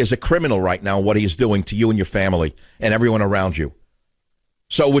agent. He is a criminal right now, what he is doing to you and your family and everyone around you.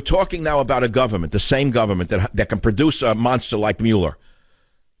 So we're talking now about a government, the same government that can produce a monster like Mueller.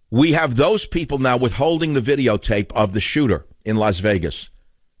 We have those people now withholding the videotape of the shooter in Las Vegas.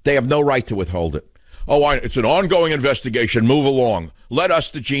 They have no right to withhold it. Oh, it's an ongoing investigation. Move along. Let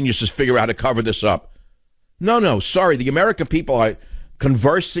us, the geniuses, figure out how to cover this up. No, sorry. The American people are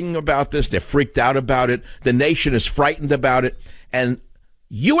conversing about this. They're freaked out about it. The nation is frightened about it. And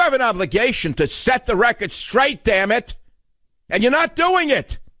you have an obligation to set the record straight, damn it. And you're not doing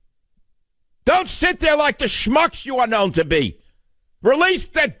it. Don't sit there like the schmucks you are known to be. Release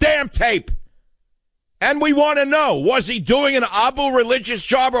that damn tape. And we want to know, was he doing an Abu religious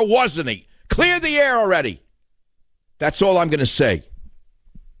job or wasn't he? Clear the air already. That's all I'm going to say.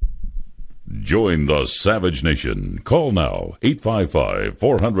 Join the Savage Nation. Call now,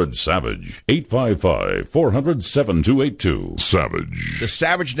 855-400-SAVAGE, 855-400-7282. Savage. The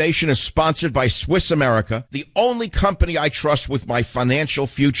Savage Nation is sponsored by Swiss America, the only company I trust with my financial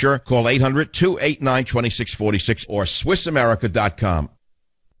future. Call 800-289-2646 or SwissAmerica.com.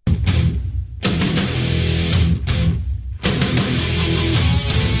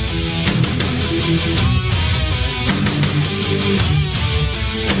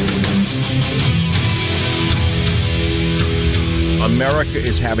 America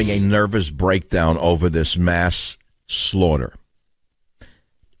is having a nervous breakdown over this mass slaughter.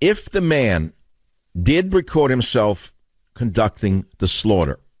 If the man did record himself conducting the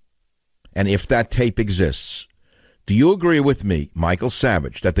slaughter, and if that tape exists, do you agree with me, Michael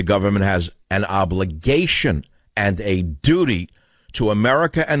Savage, that the government has an obligation and a duty to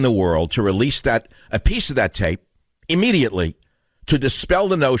America and the world to release a piece of that tape immediately to dispel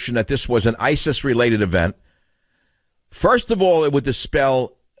the notion that this was an ISIS-related event? First of all, it would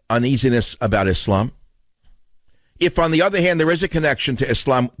dispel uneasiness about Islam. If, on the other hand, there is a connection to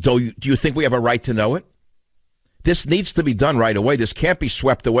Islam, do you think we have a right to know it? This needs to be done right away. This can't be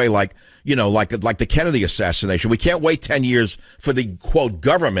swept away like the Kennedy assassination. We can't wait 10 years for the, quote,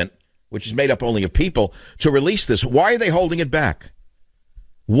 government, which is made up only of people, to release this. Why are they holding it back?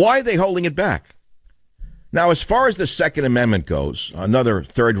 Why are they holding it back? Now, as far as the Second Amendment goes, another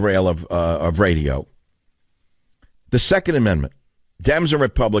third rail of radio, the Second Amendment, Dems and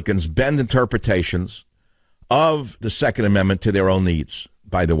Republicans bend interpretations of the Second Amendment to their own needs,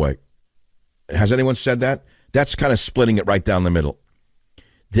 by the way. Has anyone said that? That's kind of splitting it right down the middle.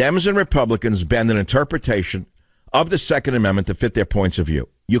 Dems and Republicans bend an interpretation of the Second Amendment to fit their points of view.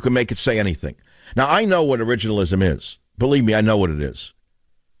 You can make it say anything. Now, I know what originalism is. Believe me, I know what it is.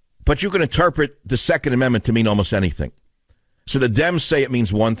 But you can interpret the Second Amendment to mean almost anything. So the Dems say it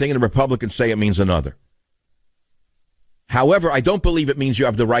means one thing and the Republicans say it means another. However, I don't believe it means you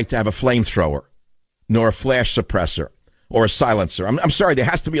have the right to have a flamethrower, nor a flash suppressor, or a silencer. I'm sorry, there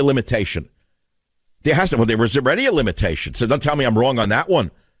has to be a limitation. There was already a limitation, so don't tell me I'm wrong on that one.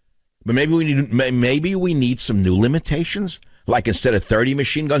 But maybe we need some new limitations, like instead of 30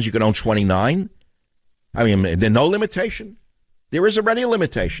 machine guns, you can own 29. I mean, there's no limitation. There is already a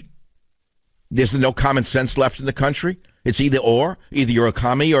limitation. There's no common sense left in the country. It's either or. Either you're a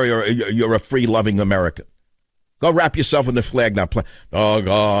commie or you're a free-loving American. Go wrap yourself in the flag now. Oh,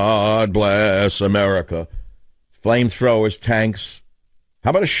 God bless America. Flamethrowers, tanks.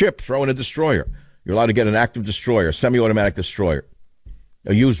 How about a ship throwing a destroyer? You're allowed to get an active destroyer, semi-automatic destroyer.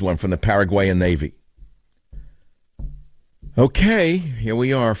 A used one from the Paraguayan Navy. Okay, here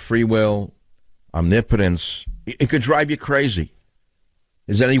we are. Free will, omnipotence. It could drive you crazy.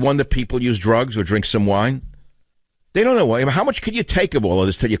 Is it any wonder people use drugs or drink some wine? They don't know. How much can you take of all of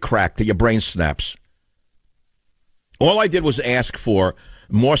this till you crack, till your brain snaps? All I did was ask for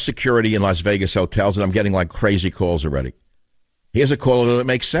more security in Las Vegas hotels, and I'm getting like crazy calls already. Here's a caller that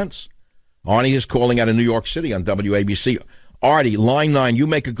makes sense. Arnie is calling out of New York City on WABC. Artie, line 9, you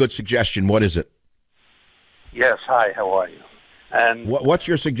make a good suggestion. What is it? Yes, hi, how are you? And what's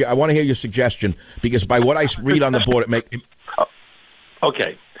your suggestion? I want to hear your suggestion, because by what I read on the board,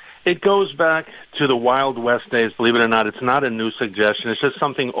 Okay. It goes back to the Wild West days, believe it or not. It's not a new suggestion. It's just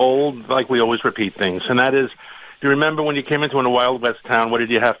something old, like we always repeat things. And that is, do you remember when you came into a Wild West town, what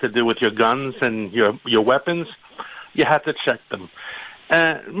did you have to do with your guns and your weapons? You had to check them.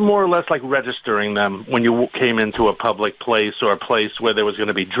 More or less like registering them when you came into a public place or a place where there was going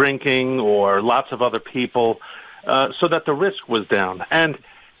to be drinking or lots of other people, so that the risk was down. And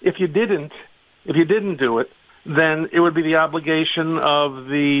if you didn't do it, then it would be the obligation of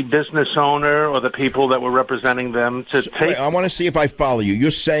the business owner or the people that were representing them to take. Wait, I want to see if I follow you. You're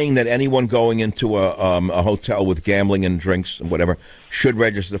saying that anyone going into a hotel with gambling and drinks and whatever should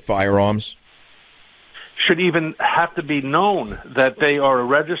register firearms? Should even have to be known that they are a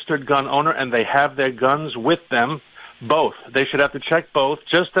registered gun owner and they have their guns with them. Both. They should have to check both,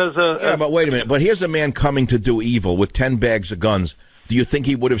 just as a... Yeah, but wait a minute. But here's a man coming to do evil with 10 bags of guns. Do you think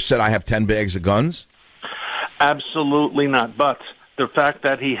he would have said, I have 10 bags of guns? Absolutely not. But the fact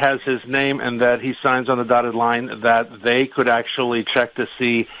that he has his name and that he signs on the dotted line, that they could actually check to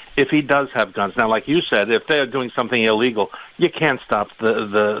see if he does have guns. Now, like you said, if they're doing something illegal, you can't stop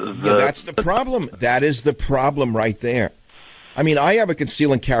the Yeah, that's the problem. That is the problem right there. I mean, I have a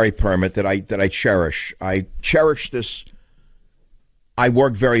conceal and carry permit that I cherish. I cherish this. I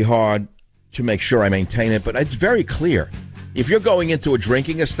work very hard to make sure I maintain it, but it's very clear. If you're going into a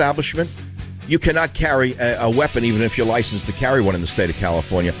drinking establishment, you cannot carry a weapon even if you're licensed to carry one in the state of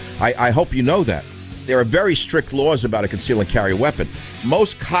California. I hope you know that. There are very strict laws about a conceal and carry weapon.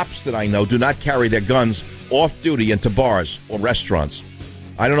 Most cops that I know do not carry their guns off-duty into bars or restaurants.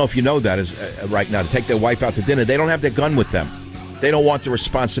 I don't know if you know that right now. To take their wife out to dinner, they don't have their gun with them. They don't want the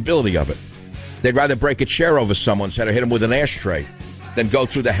responsibility of it. They'd rather break a chair over someone's head or hit them with an ashtray than go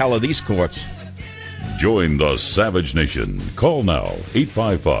through the hell of these courts. Join the Savage Nation. Call now,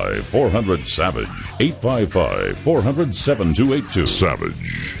 855-400-SAVAGE, 855-400-7282.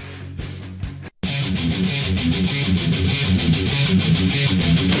 Savage.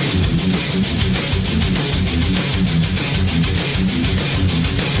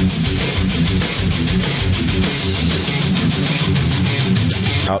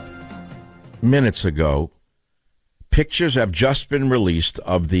 Minutes ago, pictures have just been released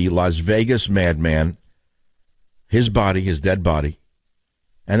of the Las Vegas madman, his body, his dead body,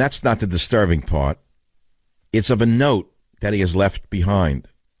 and that's not the disturbing part. It's of a note that he has left behind.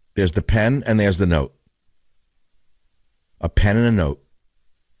 There's the pen and there's the note. A pen and a note.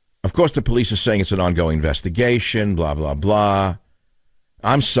 Of course, the police are saying it's an ongoing investigation, blah, blah, blah.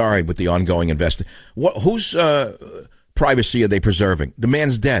 I'm sorry with the ongoing investigation. Whose privacy are they preserving? The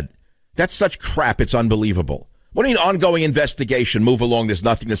man's dead. That's such crap, it's unbelievable. What do you mean ongoing investigation? Move along, there's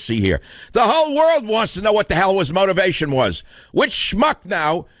nothing to see here. The whole world wants to know what the hell his motivation was. Which schmuck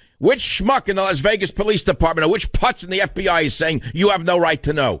in the Las Vegas Police Department or which putz in the FBI is saying you have no right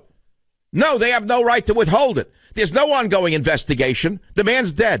to know? No, they have no right to withhold it. There's no ongoing investigation. The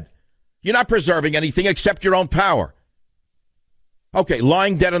man's dead. You're not preserving anything except your own power. Okay,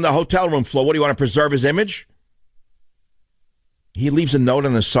 lying dead on the hotel room floor, what do you want to preserve his image? He leaves a note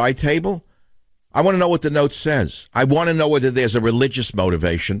on the side table? I want to know what the note says. I want to know whether there's a religious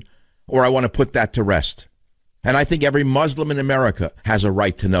motivation, or I want to put that to rest. And I think every Muslim in America has a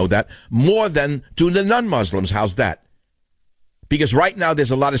right to know that, more than do the non-Muslims. How's that? Because right now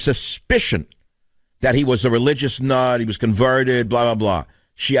there's a lot of suspicion that he was a religious nut, he was converted, blah, blah, blah.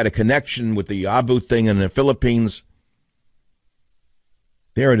 She had a connection with the Abu thing in the Philippines.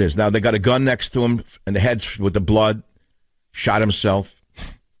 There it is. Now they got a gun next to him, and the head's with the blood. Shot himself.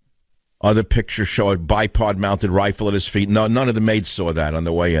 Other pictures show a bipod-mounted rifle at his feet. No, none of the maids saw that on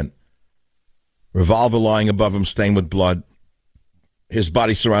the way in. Revolver lying above him, stained with blood. His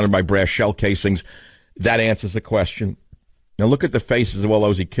body surrounded by brass shell casings. That answers the question. Now look at the faces of all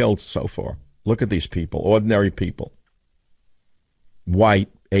those he killed so far. Look at these people, ordinary people. White,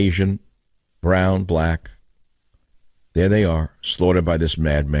 Asian, brown, black. There they are, slaughtered by this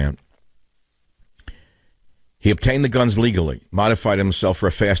madman. He obtained the guns legally, modified himself for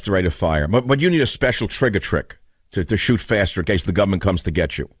a faster rate of fire. But you need a special trigger trick to shoot faster in case the government comes to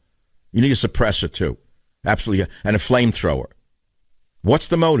get you. You need a suppressor, too. Absolutely. And a flamethrower. What's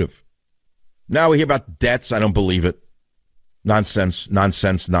the motive? Now we hear about debts. I don't believe it. Nonsense.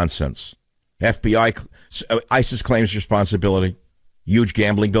 FBI, ISIS claims responsibility. Huge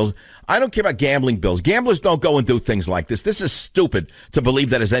gambling bills. I don't care about gambling bills. Gamblers don't go and do things like this. This is stupid to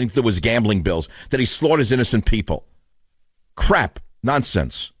believe that has anything to do with gambling bills, that he slaughters innocent people. Crap.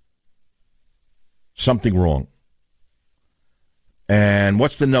 Nonsense. Something wrong. And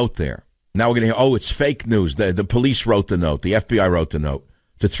what's the note there? Now we're going to hear, it's fake news. The police wrote the note. The FBI wrote the note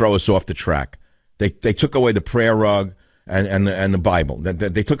to throw us off the track. They took away the prayer rug and the Bible.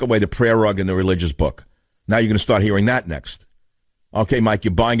 They took away the prayer rug and the religious book. Now you're going to start hearing that next. Okay, Mike,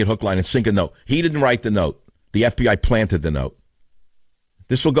 you're buying it hook, line, and sinker. No, he didn't write the note. The FBI planted the note.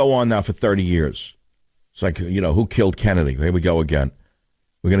 This will go on now for 30 years. It's like, who killed Kennedy? Here we go again.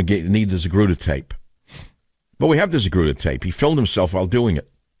 We're going to need the Zapruder tape. But we have the Zapruder tape. He filmed himself while doing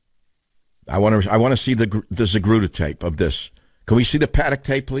it. I want to see the Zapruder tape of this. Can we see the Paddock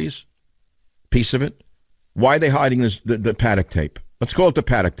tape, please? Piece of it. Why are they hiding the Paddock tape? Let's call it the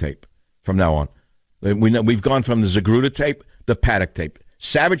Paddock tape from now on. We've gone from the Zapruder tape, the Paddock tape.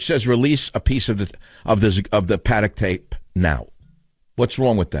 Savage says release a piece of the Paddock tape now. What's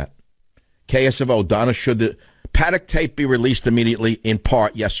wrong with that? KSFO, Donna, should the Paddock tape be released immediately? In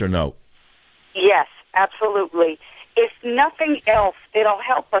part, yes or no? Yes, absolutely. If nothing else, it'll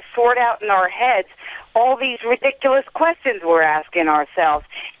help us sort out in our heads all these ridiculous questions we're asking ourselves.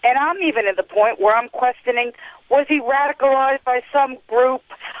 And I'm even at the point where I'm questioning, was he radicalized by some group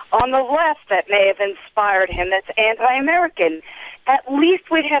on the left that may have inspired him that's anti-American? At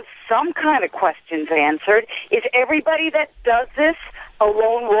least we'd have some kind of questions answered. Is everybody that does this a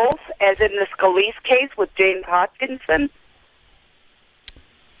lone wolf, as in the Scalise case with James Hodgkinson?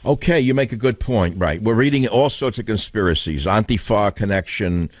 Okay, you make a good point, right. We're reading all sorts of conspiracies, Antifa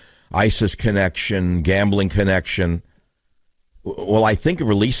connection, ISIS connection, gambling connection. Well, I think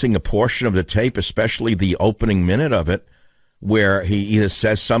releasing a portion of the tape, especially the opening minute of it, where he either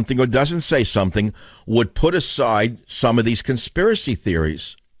says something or doesn't say something, would put aside some of these conspiracy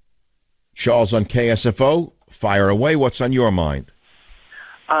theories. Charles on KSFO, fire away. What's on your mind?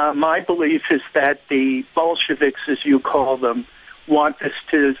 My belief is that the Bolsheviks, as you call them, want this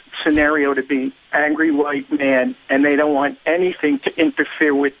scenario to be angry white man, and they don't want anything to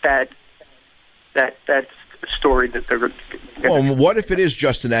interfere with that story that they're. Well, what if it is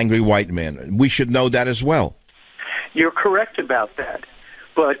just an angry white man? We should know that as well. You're correct about that,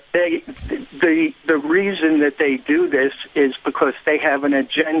 but the reason that they do this is because they have an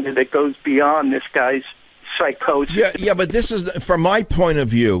agenda that goes beyond this guy's psychosis. Yeah, but this is, from my point of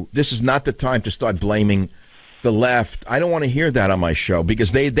view, this is not the time to start blaming the left. I don't want to hear that on my show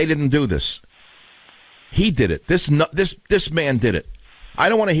because they didn't do this. He did it. This man did it. I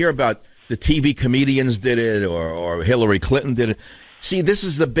don't want to hear about the TV comedians did it or Hillary Clinton did it. See, this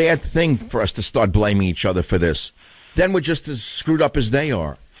is the bad thing for us to start blaming each other for this. Then we're just as screwed up as they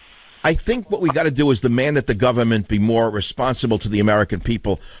are. I think what we got to do is demand that the government be more responsible to the American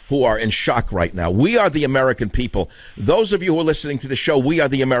people who are in shock right now. We are the American people. Those of you who are listening to the show, we are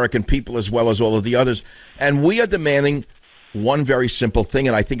the American people as well as all of the others. And we are demanding one very simple thing,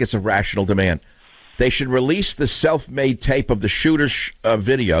 and I think it's a rational demand. They should release the self-made tape of the shooter's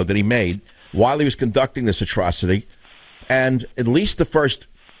video that he made while he was conducting this atrocity. And at least the first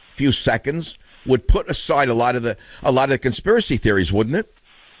few seconds would put aside a lot of the conspiracy theories, wouldn't it?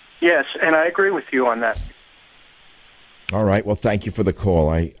 Yes, and I agree with you on that. All right. Well, thank you for the call.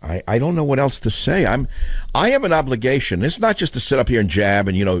 I don't know what else to say. I have an obligation. It's not just to sit up here and jab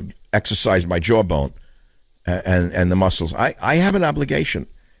and, exercise my jawbone and the muscles. I have an obligation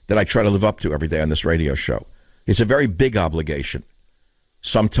that I try to live up to every day on this radio show. It's a very big obligation.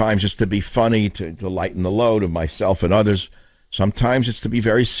 Sometimes it's to be funny, to lighten the load of myself and others. Sometimes it's to be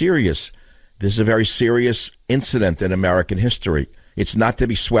very serious. This is a very serious incident in American history. It's not to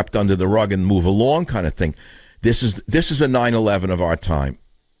be swept under the rug and move along kind of thing. This is a 9/11 of our time.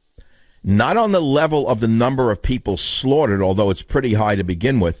 Not on the level of the number of people slaughtered, although it's pretty high to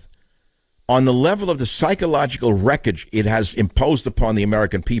begin with. On the level of the psychological wreckage it has imposed upon the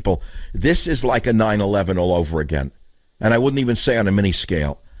American people, this is like a 9/11 all over again. And I wouldn't even say on a mini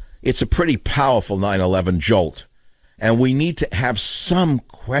scale. It's a pretty powerful 9/11 jolt. And we need to have some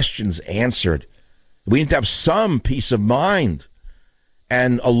questions answered. We need to have some peace of mind.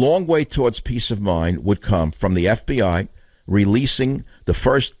 And a long way towards peace of mind would come from the FBI releasing the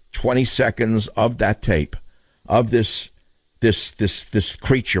first 20 seconds of that tape of this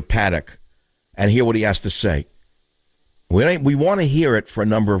creature, Paddock, and hear what he has to say. We want to hear it for a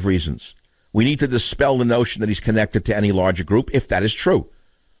number of reasons. We need to dispel the notion that he's connected to any larger group, if that is true.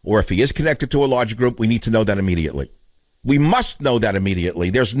 Or if he is connected to a larger group, we need to know that immediately. We must know that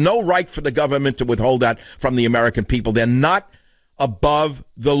immediately. There's no right for the government to withhold that from the American people. They're not above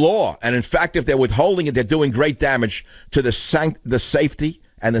the law. And in fact, if they're withholding it, they're doing great damage to the safety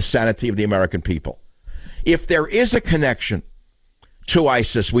and the sanity of the American people. If there is a connection to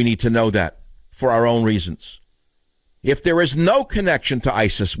ISIS, we need to know that for our own reasons. If there is no connection to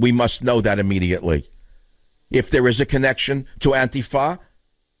ISIS, we must know that immediately. If there is a connection to Antifa,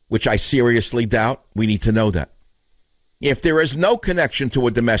 which I seriously doubt, we need to know that. If there is no connection to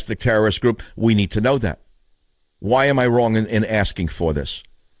a domestic terrorist group, we need to know that. Why am I wrong in asking for this?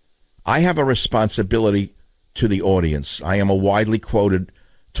 I have a responsibility to the audience. I am a widely quoted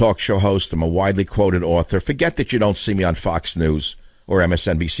talk show host. I'm a widely quoted author. Forget that you don't see me on Fox News or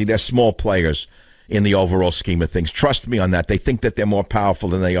MSNBC. They're small players in the overall scheme of things. Trust me on that. They think that they're more powerful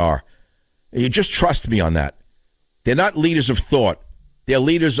than they are. You just trust me on that. They're not leaders of thought. They're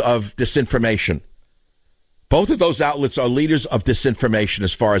leaders of disinformation. Both of those outlets are leaders of disinformation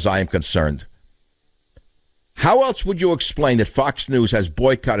as far as I am concerned. How else would you explain that Fox News has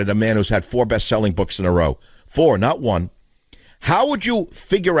boycotted a man who's had 4 best-selling books in a row? 4, not 1. How would you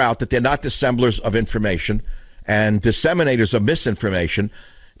figure out that they're not dissemblers of information and disseminators of misinformation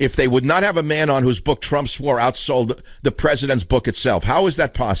if they would not have a man on whose book Trump's war outsold the president's book itself? How is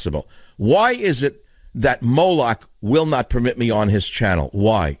that possible? Why is it that Moloch will not permit me on his channel?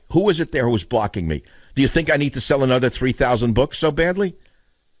 Why? Who is it there who is blocking me? Do you think I need to sell another 3,000 books so badly?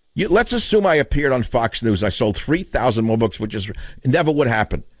 Let's assume I appeared on Fox News. I sold 3,000 more books, which is never would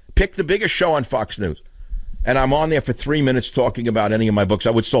happen. Pick the biggest show on Fox News, and I'm on there for 3 minutes talking about any of my books.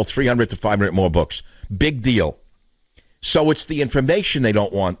 I would sell 300 to 500 more books. Big deal. So it's the information they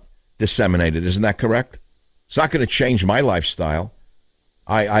don't want disseminated. Isn't that correct? It's not going to change my lifestyle.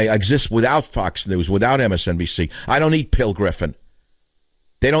 I exist without Fox News, without MSNBC. I don't need Pill Griffin.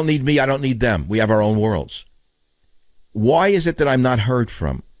 They don't need me. I don't need them. We have our own worlds. Why is it that I'm not heard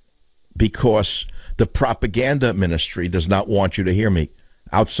from? Because the propaganda ministry does not want you to hear me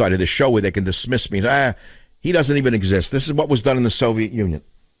outside of the show where they can dismiss me. He doesn't even exist. This is what was done in the Soviet Union.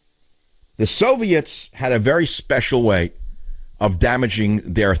 The Soviets had a very special way of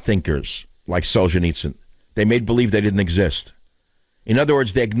damaging their thinkers, like Solzhenitsyn. They made believe they didn't exist. In other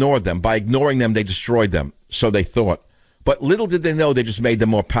words, they ignored them. By ignoring them, they destroyed them. So they thought. But little did they know, they just made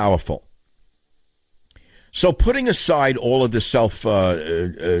them more powerful. So putting aside all of the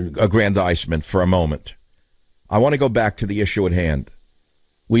self-aggrandizement for a moment, I want to go back to the issue at hand.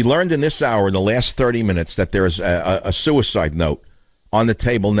 We learned in this hour, in the last 30 minutes, that there is a suicide note on the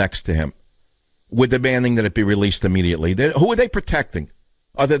table next to him. We're demanding that it be released immediately. Who are they protecting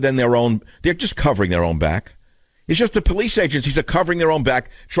other than their own? They're just covering their own back. It's just the police agencies are covering their own back,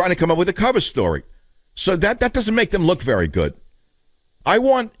 trying to come up with a cover story. So that doesn't make them look very good. I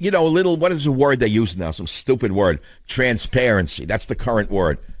want, a little, what is the word they use now? Some stupid word. Transparency. That's the current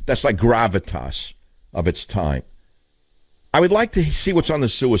word. That's like gravitas of its time. I would like to see what's on the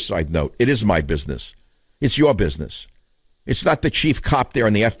suicide note. It is my business. It's your business. It's not the chief cop there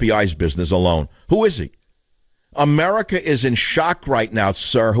in the FBI's business alone. Who is he? America is in shock right now,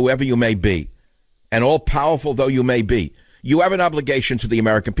 sir, whoever you may be. And all-powerful though you may be. You have an obligation to the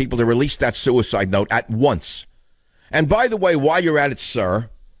American people to release that suicide note at once. And by the way, while you're at it, sir,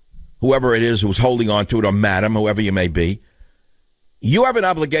 whoever it is who's holding on to it, or madam, whoever you may be, you have an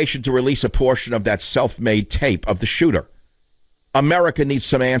obligation to release a portion of that self-made tape of the shooter. America needs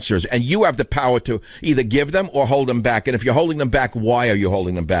some answers, and you have the power to either give them or hold them back. And if you're holding them back, why are you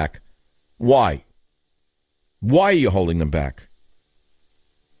holding them back? Why? Why are you holding them back?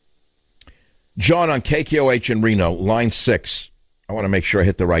 John on KKOH in Reno, line 6. I want to make sure I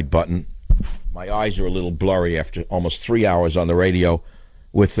hit the right button. My eyes are a little blurry after almost 3 hours on the radio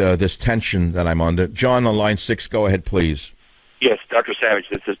with this tension that I'm under. John on line 6, go ahead, please. Yes, Dr. Savage,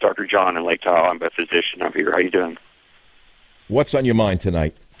 this is Dr. John in Lake Tahoe. I'm a physician over here. How you doing? What's on your mind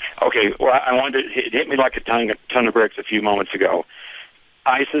tonight? Okay, well, I wanted to, it hit me like a ton of bricks a few moments ago.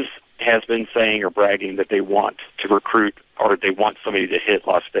 ISIS has been saying or bragging that they want to recruit or they want somebody to hit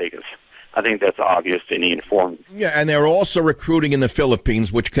Las Vegas. I think that's obvious to any informed. Yeah, and they're also recruiting in the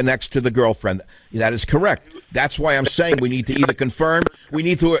Philippines, which connects to the girlfriend. That is correct. That's why I'm saying we need to either confirm, we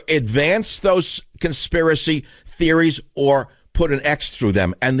need to advance those conspiracy theories or put an X through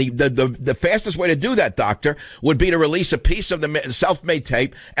them. And the fastest way to do that, Doctor, would be to release a piece of the self-made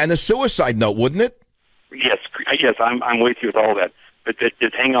tape and the suicide note, wouldn't it? Yes, I'm with you with all that. But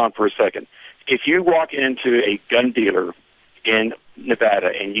just hang on for a second. if you walk into a gun dealer in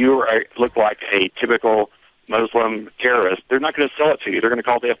Nevada and you look like a typical Muslim terrorist, they're not going to sell it to you. They're going to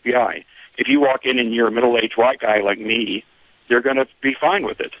call the FBI. If you walk in and you're a middle-aged white guy like me, they're going to be fine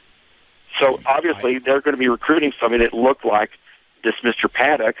with it. So obviously they're going to be recruiting somebody that looked like this Mr.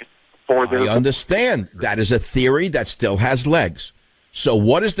 Paddock for their... I understand. That is a theory that still has legs. So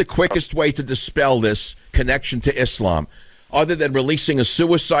what is the quickest way to dispel this connection to Islam, other than releasing a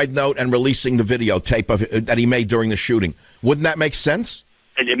suicide note and releasing the videotape of that he made during the shooting? Wouldn't that make sense?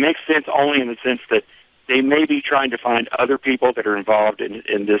 And it makes sense only in the sense that they may be trying to find other people that are involved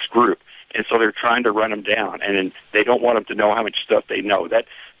in this group, and so they're trying to run them down, and they don't want them to know how much stuff they know.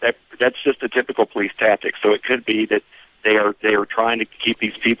 That's just a typical police tactic. So it could be that they are trying to keep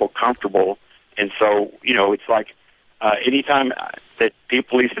these people comfortable, and so it's like anytime that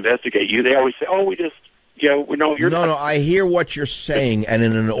police investigate you, they always say, "Oh, we just." We know you're No, I hear what you're saying, and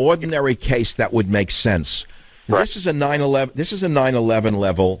in an ordinary case, that would make sense. Right. This is a 9/11. This is a 9/11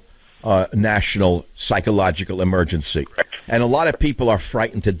 level national psychological emergency, and a lot of people are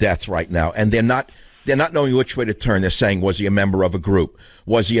frightened to death right now, and they're not knowing which way to turn. They're saying, was he a member of a group?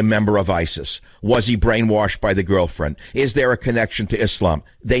 Was he a member of ISIS? Was he brainwashed by the girlfriend? Is there a connection to Islam?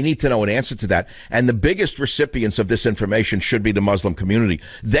 They need to know an answer to that. And the biggest recipients of this information should be the Muslim community.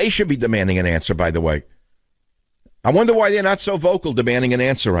 They should be demanding an answer, by the way. I wonder why they're not so vocal demanding an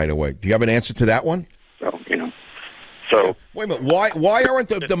answer right away. Do you have an answer to that one? So wait a minute. Why aren't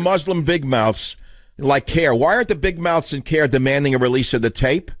the Muslim big mouths like CARE? Why aren't the big mouths in CARE demanding a release of the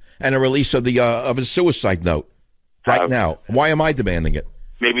tape and a release of a suicide note right now? Why am I demanding it?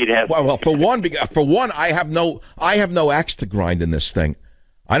 Maybe it has. Well, for one, I have no axe to grind in this thing.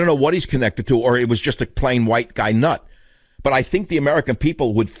 I don't know what he's connected to, or it was just a plain white guy nut. But I think the American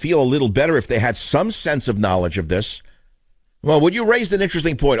people would feel a little better if they had some sense of knowledge of this. Well, would you raise an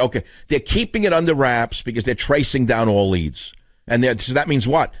interesting point? Okay, they're keeping it under wraps because they're tracing down all leads. And so that means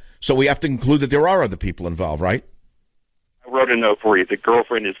what? So we have to conclude that there are other people involved, right? I wrote a note for you. The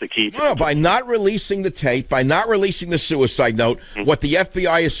girlfriend is the key. No, by not releasing the tape, by not releasing the suicide note, what the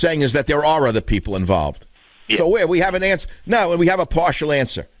FBI is saying is that there are other people involved. Yeah. So we have an answer. No, we have a partial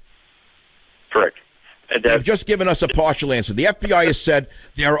answer. Correct. They've just given us a partial answer. The FBI has said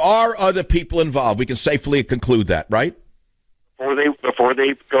there are other people involved. We can safely conclude that, right? Before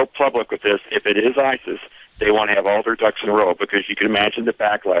they go public with this, if it is ISIS, they want to have all their ducks in a row, because you can imagine the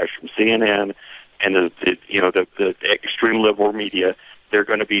backlash from CNN and the extreme liberal media. They're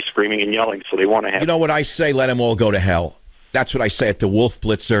going to be screaming and yelling, so they want to have... You know what I say? Let them all go to hell. That's what I say to Wolf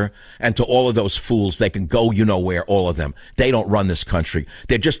Blitzer and to all of those fools. They can go where, all of them. They don't run this country.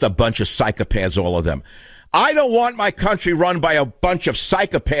 They're just a bunch of psychopaths, all of them. I don't want my country run by a bunch of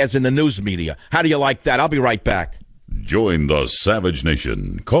psychopaths in the news media. How do you like that? I'll be right back. Join the Savage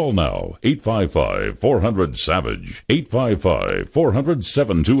Nation. Call now, 855-400-SAVAGE,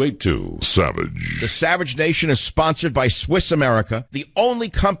 855-400-7282. Savage. The Savage Nation is sponsored by Swiss America, the only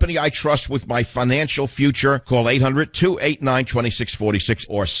company I trust with my financial future. Call 800-289-2646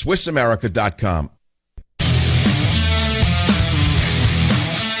 or SwissAmerica.com.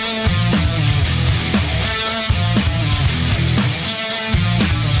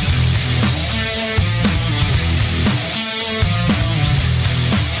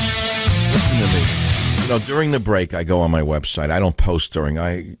 During the break, I go on my website. I don't post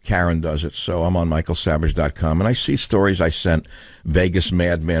Karen does it, so I'm on michaelsavage.com, and I see stories I sent. Vegas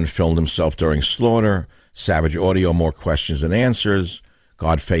madman filmed himself during slaughter. Savage audio, more questions than answers.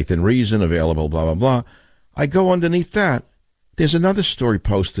 God, faith, and reason, available, blah, blah, blah. I go underneath that. There's another story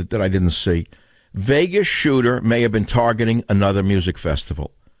posted that I didn't see. Vegas shooter may have been targeting another music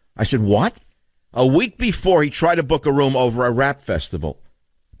festival. I said, what? A week before, he tried to book a room over a rap festival,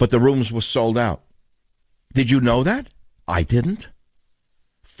 but the rooms were sold out. Did you know that? I didn't.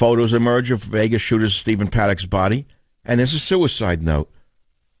 Photos emerge of Vegas shooter Stephen Paddock's body, and there's a suicide note.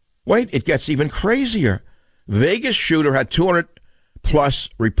 Wait, it gets even crazier. Vegas shooter had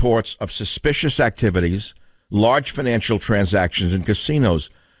 200-plus reports of suspicious activities, large financial transactions in casinos.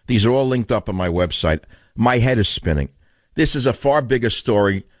 These are all linked up on my website. My head is spinning. This is a far bigger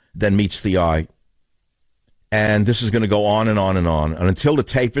story than meets the eye. And this is going to go on and on and on. And until the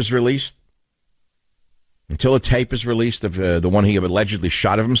tape is released, of the one he allegedly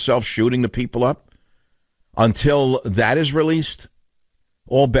shot of himself, shooting the people up, until that is released,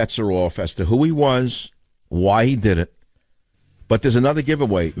 all bets are off as to who he was, why he did it. But there's another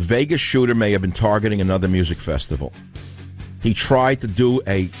giveaway. Vegas shooter may have been targeting another music festival. He tried to do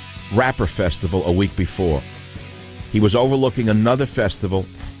a rapper festival a week before. He was overlooking another festival,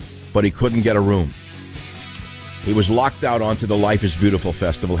 but he couldn't get a room. He was locked out onto the Life is Beautiful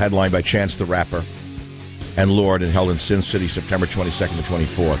Festival, headlined by Chance the Rapper and Lord, and held in Sin City September 22nd and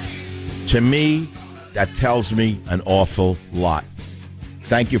 24th. To me, that tells me an awful lot.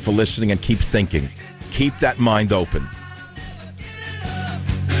 Thank you for listening, and keep thinking. Keep that mind open.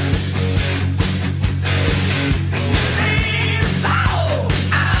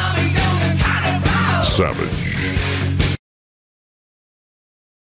 Savage.